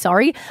 Christy,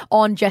 sorry,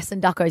 on Jess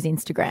and Ducko's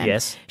Instagram.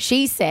 Yes.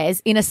 She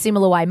says, in a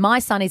similar way, my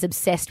son is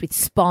obsessed with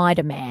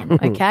Spider-Man,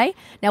 okay?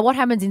 Now, what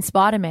happens in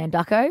Spider-Man,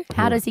 Ducko?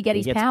 How does he get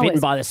his He gets powers? bitten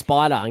by the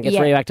spider and gets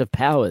Yeah. radioactive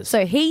powers.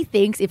 So he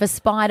thinks if a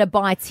spider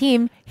bites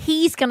him,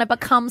 he's going to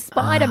become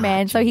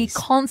Spider-Man. So she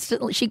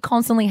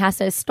constantly has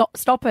to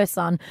stop her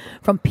son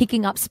from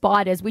picking up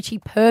spiders, which he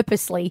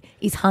purposely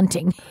is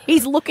hunting.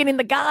 He's looking in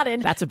the garden.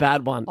 That's a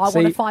bad one. I want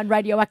to find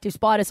radioactive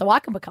spiders so I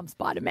can become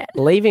Spider-Man.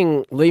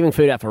 Leaving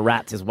food out for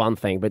rats is one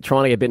thing, but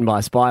trying to get bitten by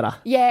a spider,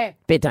 Yeah.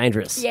 bit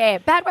dangerous. Yeah,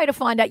 bad way to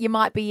find out you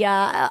might be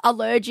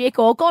allergic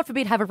or, God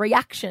forbid, have a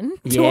reaction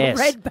to Yes.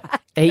 a redback.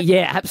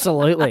 Yeah,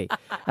 absolutely.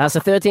 So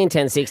 13,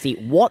 10, 60,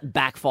 what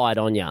backfired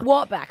on you?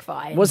 What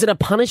backfired? Was it a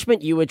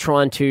punishment you were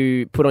trying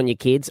to put on your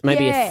kids?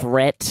 Maybe Yeah. a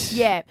threat?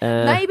 Yeah.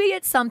 Maybe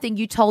it's something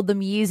you told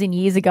them years and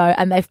years ago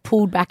and they've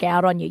pulled back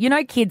out on you. You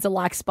know, kids are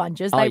like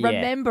sponges. They Oh, yeah.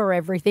 remember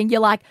everything.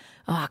 You're like,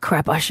 oh,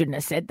 crap, I shouldn't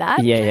have said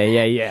that.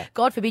 Yeah.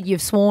 God forbid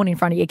you've sworn in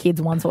front of your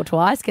kids once or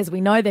twice because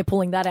we know they're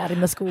pulling that out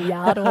in the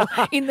schoolyard or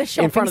in the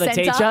shopping In front of the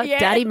centre. teacher? Yeah.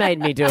 Daddy made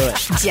me do it.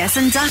 Jess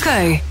and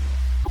Ducko.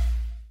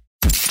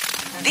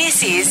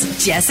 This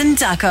is Jess and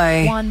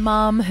Ducko. One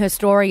mum, her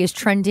story is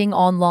trending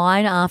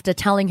online after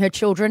telling her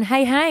children,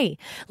 hey,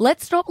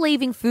 let's stop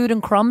leaving food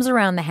and crumbs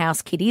around the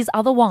house, kiddies.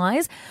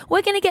 Otherwise,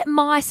 we're going to get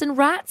mice and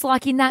rats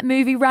like in that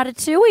movie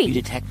Ratatouille. You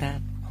detect that?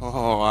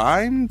 Oh,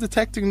 I'm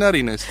detecting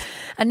nuttiness.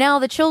 And now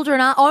the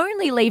children are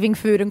only leaving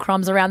food and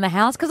crumbs around the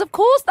house because, of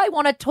course, they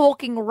want a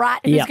talking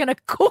rat who's Yep. going to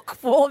cook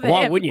for them.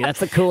 Why wouldn't you? That's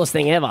the coolest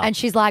thing ever. And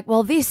she's like,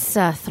 well, this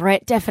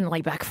threat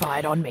definitely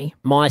backfired on me.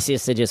 My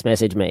sister just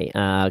messaged me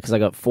because I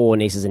got 4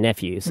 nieces and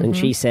nephews, and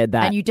she said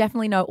that And you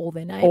definitely know all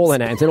their names. all their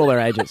names and all their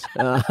ages.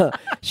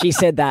 She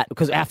said that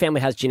because our family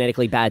has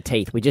genetically bad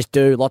teeth. We just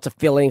do lots of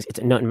fillings. It's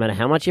no matter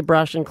how much you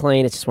brush and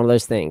clean, it's just one of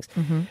those things.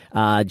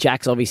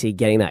 Jack's obviously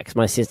getting that because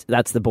my sister,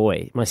 that's the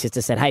boy. My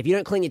sister said, hey, if you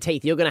don't clean your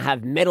teeth, you're going to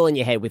have metal in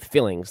your head with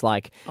fillings.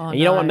 And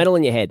you don't want metal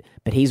in your head.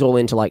 But he's all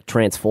into like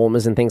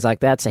Transformers and things like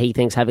that. So he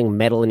thinks having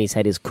metal in his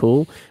head is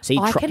cool.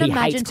 So I can he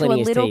imagine hates to a cleaning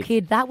his little teeth.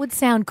 kid, that would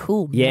sound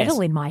cool. Yes.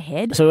 Metal in my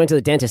head. So we went to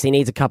the dentist. He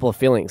needs a couple of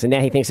fillings, and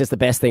now he thinks it's the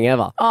best thing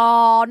ever.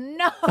 Oh,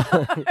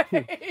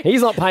 no.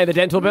 He's not paying the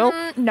dental bill.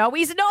 No,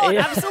 he's not.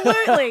 Yeah.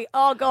 Absolutely.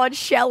 Oh, God.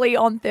 Shelley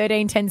on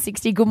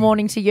 131060. Good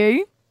morning to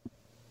you.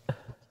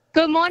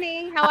 Good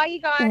morning. How are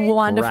you guys?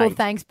 Wonderful. Great.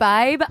 Thanks,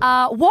 babe.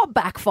 What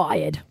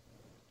backfired?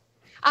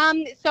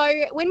 So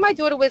when my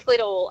daughter was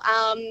little,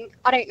 I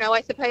don't know,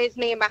 I suppose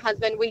me and my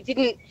husband, we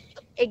didn't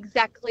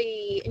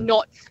exactly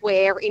not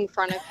swear in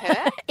front of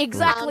her.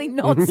 Exactly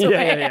not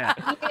swear.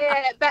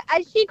 Yeah, but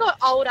as she got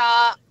older,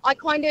 I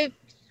kind of,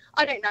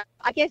 I don't know,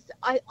 I guess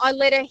I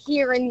let her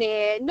here and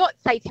there not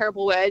say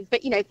terrible words,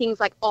 but, things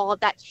like, oh,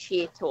 that's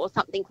shit or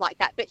something like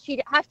that. But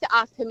she'd have to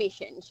ask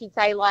permission. She'd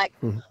say like,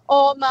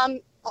 oh, Mum,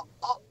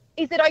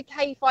 is it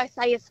okay if I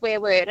say a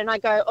swear word? And I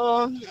go,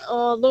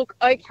 oh, look,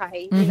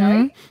 okay, you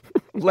know.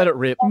 Let it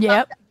rip.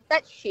 Yep.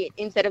 That's shit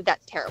instead of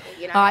that's terrible,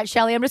 All right,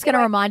 Shelley, I'm just going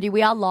to remind you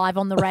we are live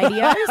on the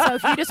radio. So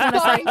if you just want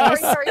to say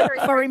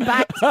yes for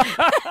impact.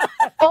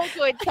 All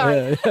good,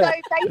 sorry. So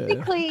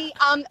basically,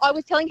 I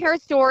was telling her a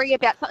story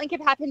about something had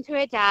happened to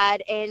her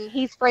dad, and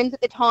his friends at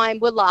the time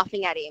were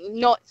laughing at him,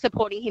 not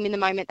supporting him in the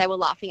moment. They were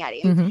laughing at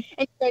him.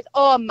 And she goes,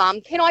 oh,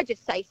 Mum, can I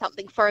just say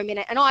something for a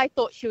minute? And I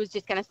thought she was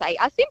just going to say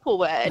a simple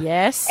word.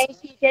 Yes. And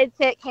she dead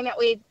set came out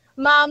with,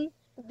 Mum,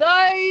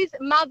 those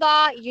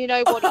mother, you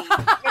know what it is.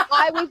 And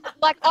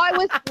I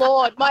was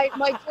floored. My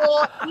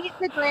jaw hit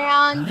the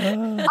ground.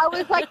 I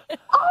was like,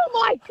 oh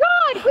my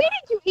God, where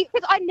did you hear?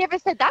 Because I never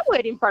said that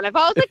word in front of her.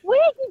 I was like, where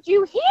did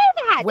you hear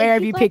that? Where And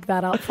have she's you like, picked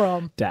that up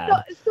from? Dad.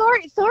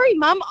 Sorry,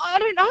 Mum. I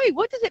don't know.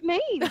 What does it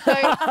mean? So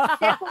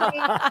definitely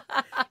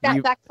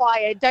that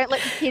backfired. Don't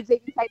let your kids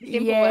even say the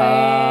simple Yes.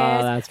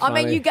 word. that's I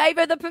mean, funny. you gave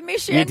her the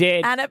permission. You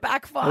did. And it And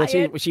backfired.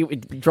 then she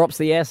drops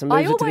the S and moves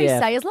I it to the always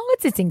F. say, as long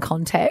as it's in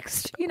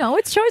context,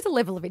 it shows a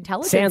level of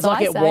intelligence. Sounds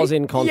like I it say. was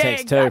in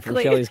context Yeah, too from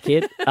exactly. Shelley's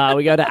kid.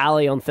 We go to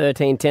Ali on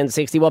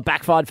 131060. What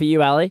backfired for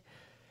you, Ali?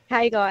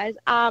 Hey guys,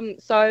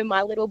 so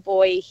my little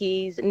boy,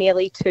 he's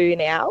nearly 2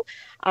 now,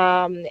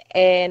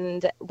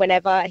 and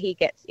whenever he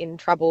gets in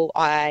trouble,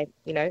 I,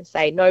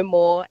 say no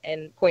more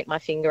and point my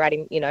finger at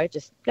him,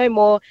 just no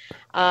more,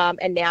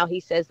 and now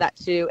he says that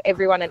to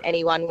everyone and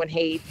anyone when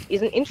he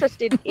isn't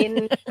interested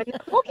in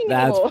talking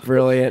That's anymore.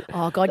 brilliant.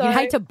 Oh, God, you'd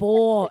hate to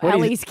bore What he's-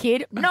 Ellie's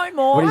kid. No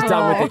more. What he's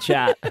done with the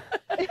chat.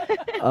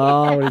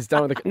 Oh, what he's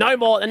done with the... No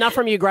more. Enough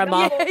from you,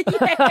 Grandma.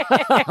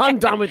 I'm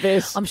done with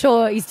this. I'm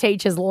sure his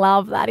teachers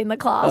love that in the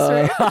classroom.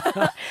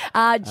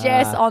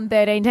 Jess on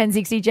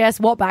 131060. Jess,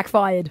 what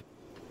backfired?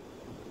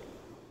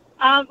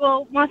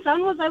 Well, my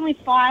son was only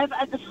 5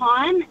 at the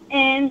time,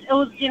 and it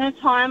was dinner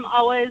time.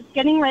 I was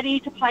getting ready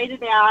to plate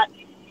it out,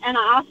 and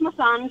I asked my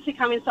son to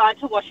come inside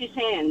to wash his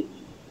hands.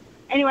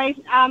 Anyway,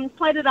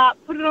 plated up,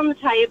 put it on the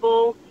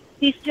table.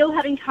 He still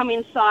hadn't come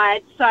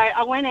inside, so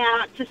I went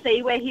out to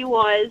see where he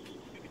was,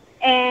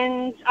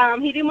 and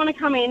he didn't want to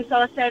come in, so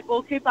I said,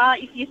 well, Cooper,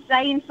 if you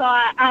stay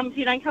inside, if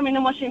you don't come in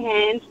and wash your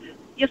hands,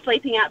 you're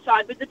sleeping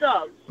outside with the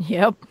dogs.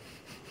 Yep.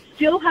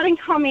 Still hadn't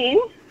come in,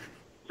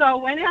 so I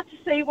went out to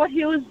see what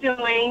he was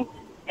doing,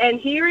 and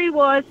here he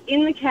was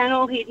in the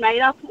kennel. He'd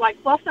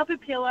fluffed up a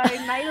pillow,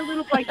 made a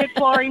little blanket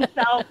for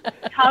himself,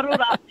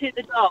 cuddled up to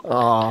the dog.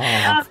 Oh.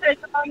 I said,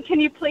 can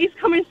you please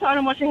come inside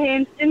and wash your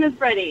hands? Dinner's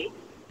ready.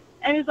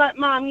 And he's like,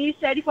 Mum, you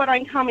said if I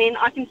don't come in,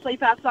 I can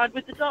sleep outside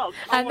with the dog.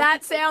 And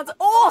that sounds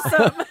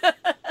awesome.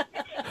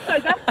 So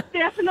that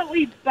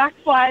definitely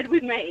backfired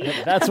with me.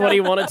 That's what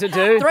he wanted to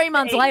do. 3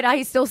 months later,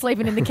 he's still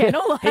sleeping in the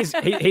kennel.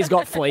 He's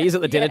got fleas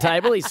at the dinner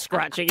table. He's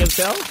scratching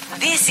himself.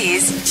 This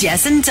is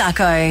Jess and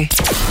Ducko.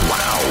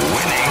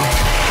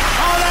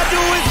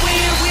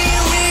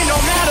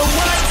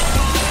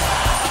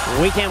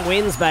 Weekend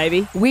wins,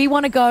 baby. We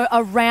want to go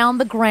around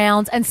the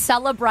grounds and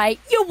celebrate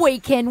your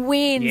weekend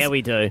wins. Yeah,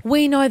 we do.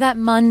 We know that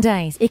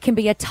Mondays, it can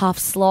be a tough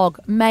slog.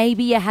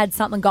 Maybe you had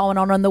something going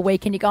on the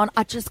weekend. You're going,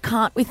 I just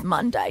can't with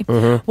Monday.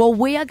 Mhm. Well,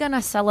 we are going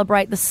to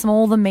celebrate the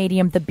small, the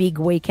medium, the big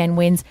weekend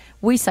wins.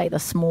 We say the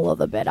smaller,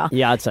 the better.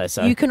 Yeah, I'd say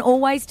so. You can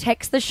always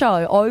text the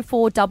show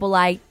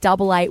 0488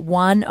 88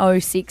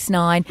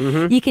 1069.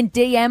 Mhm. You can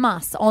DM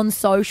us on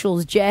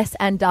socials, Jess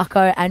and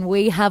Ducko, and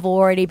we have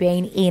already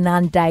been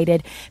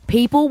inundated.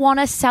 People want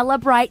to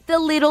celebrate the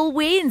little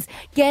wins.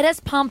 Get us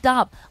pumped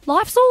up.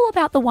 Life's all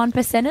about the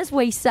 1%ers,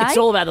 we say. It's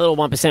all about the little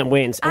 1%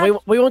 wins. And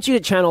we want you to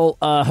channel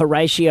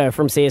Horatio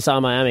from CSI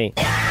Miami.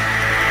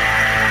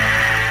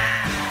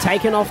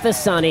 Taking off the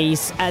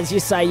sunnies as you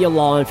say your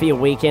line for your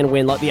weekend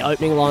win, like the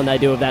opening line they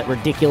do of that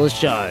ridiculous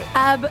show.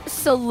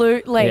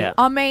 Absolutely. Yeah.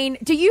 I mean,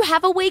 do you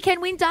have a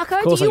weekend win,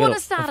 Ducko? Do you want to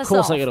start us off? Of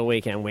course I got a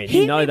weekend win.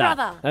 Hit You know me, that.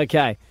 brother.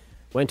 Okay.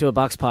 Went to a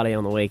Bucks party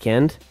on the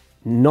weekend.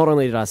 Not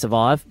only did I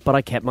survive, but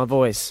I kept my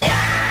voice.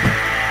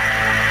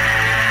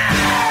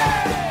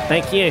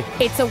 Thank you.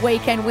 It's a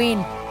weekend win.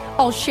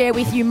 I'll share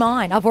with you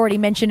mine. I've already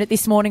mentioned it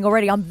this morning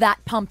already. I'm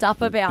that pumped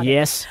up about it.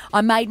 Yes.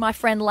 I made my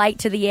friend late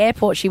to the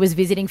airport. She was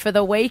visiting for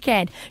the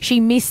weekend. She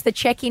missed the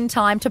check-in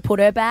time to put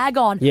her bag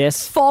on.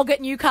 Yes. Fog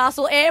at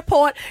Newcastle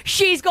Airport.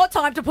 She's got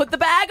time to put the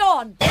bag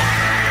on.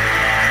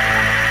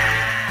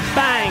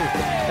 Bang!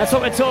 That's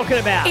what we're talking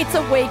about. It's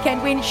a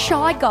weekend win.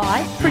 Shy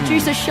Guy,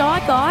 producer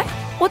Shy Guy,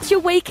 what's your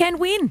weekend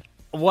win?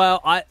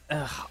 Well, I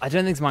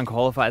don't think mine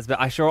qualifies, but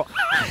I sure.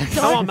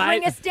 Come on,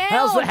 bring mate. us down.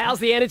 How's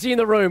the energy in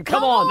the room?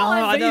 Come on.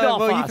 I Feed know. off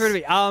Well, us. you threw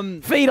it to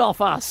me. Feed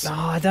off us. No,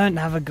 I don't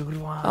have a good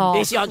one. Oh,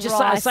 Yes, yeah,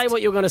 just say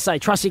what you're going to say.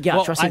 Trust your gut.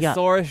 Well, Trust your I gut.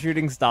 saw a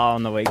shooting star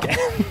on the weekend.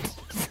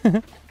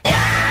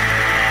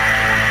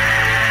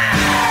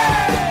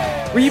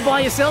 Were you by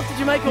yourself? Did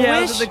you make a Yeah,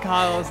 I wish? was at the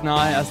car last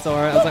night. I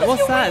saw it. I was like,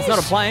 "What's that? It's not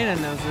a plane."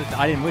 And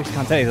I didn't wish.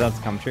 Can't tell you that's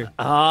come true.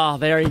 Ah,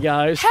 there he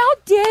goes. How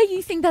dare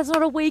you think that's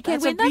not a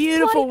weekend That's win? a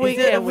beautiful bloody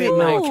weekend win,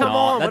 mate. cool. Come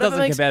on. That whatever doesn't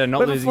makes- compare to not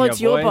whatever losing your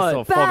floats your voice boat.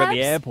 or fog at the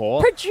Babs,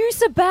 airport.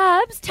 Producer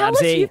Babs, tell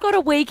us Babsy. you've got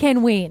a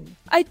weekend win.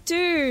 I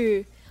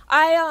do.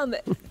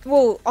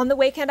 Well, on the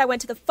weekend I went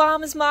to the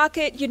farmer's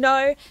market,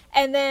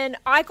 and then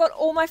I got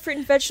all my fruit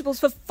and vegetables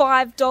for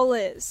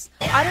 $5.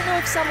 I don't know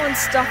if someone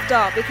stuffed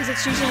up because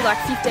it's usually like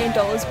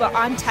 $15, but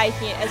I'm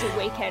taking it as a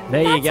weekend.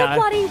 There you That's go. a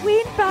bloody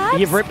win, Babs.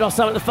 You've ripped off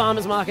some at the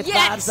farmers market,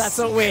 Yes! Babs. That's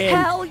a win.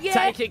 Hell yeah.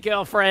 Take it,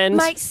 girlfriend.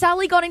 Mate,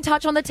 Sally got in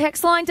touch on the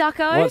text line,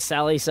 Ducko. What's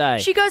Sally say?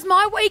 She goes,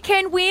 my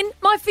weekend win,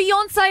 my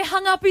fiancé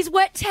hung up his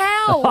wet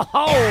towel.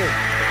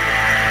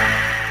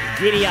 Oh!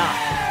 Giddy up.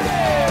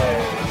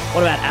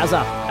 What about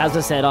Azza?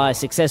 Azza said, I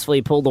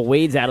successfully pulled the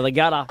weeds out of the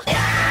gutter.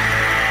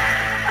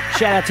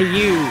 Shout out to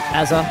you,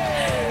 Azza.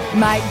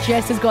 Mate,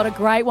 Jess has got a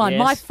great one. Yes.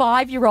 My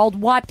 5-year-old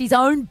wiped his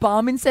own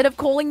bum instead of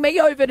calling me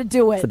over to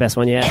do it. It's the best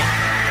one yet.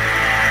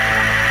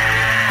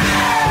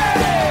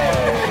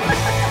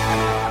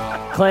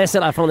 Claire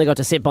said I finally got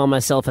to sit by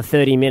myself for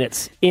 30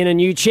 minutes in a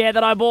new chair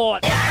that I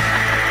bought.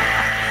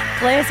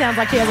 Claire sounds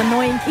like she has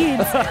annoying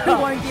kids who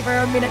won't give her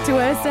a minute to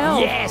herself.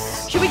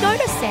 Yes. Should we go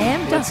to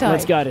Sam, Ducko?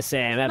 Let's go to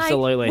Sam,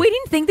 absolutely. Mate, we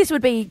didn't think this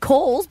would be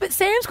calls, but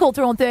Sam's called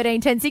through on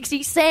 13 10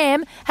 60.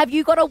 Sam, have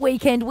you got a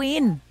weekend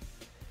win?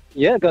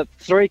 Yeah, got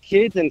 3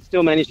 kids and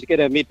still managed to get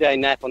a midday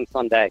nap on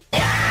Sunday.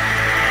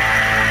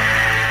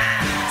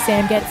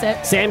 Sam gets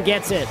it. Sam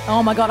gets it.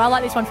 Oh, my God. I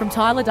like this one from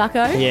Tyler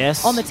Ducko.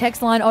 Yes. On the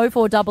text line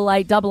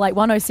 0488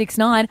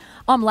 881069.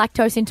 I'm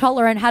lactose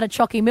intolerant, had a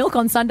chalky milk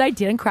on Sunday,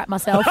 didn't crap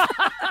myself.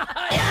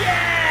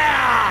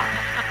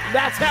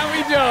 That's how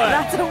we do it.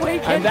 That's a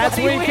weekend And that's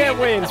bloody weekend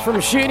wins. From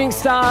shooting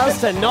stars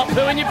to not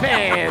pooing your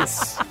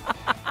pants.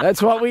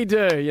 That's what we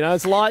do. You know,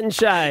 it's light and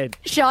shade.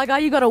 Shy Guy,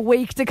 you got a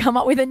week to come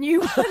up with a new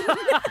one.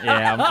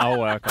 Yeah, I'll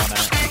work on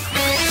it.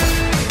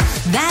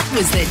 That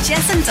was the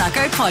Jess and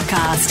Ducko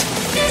podcast.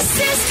 This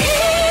is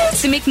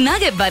it. The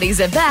McNugget Buddies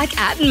are back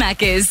at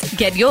Macca's.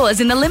 Get yours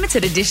in the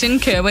limited edition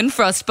Kerwin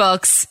Frost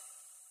Box.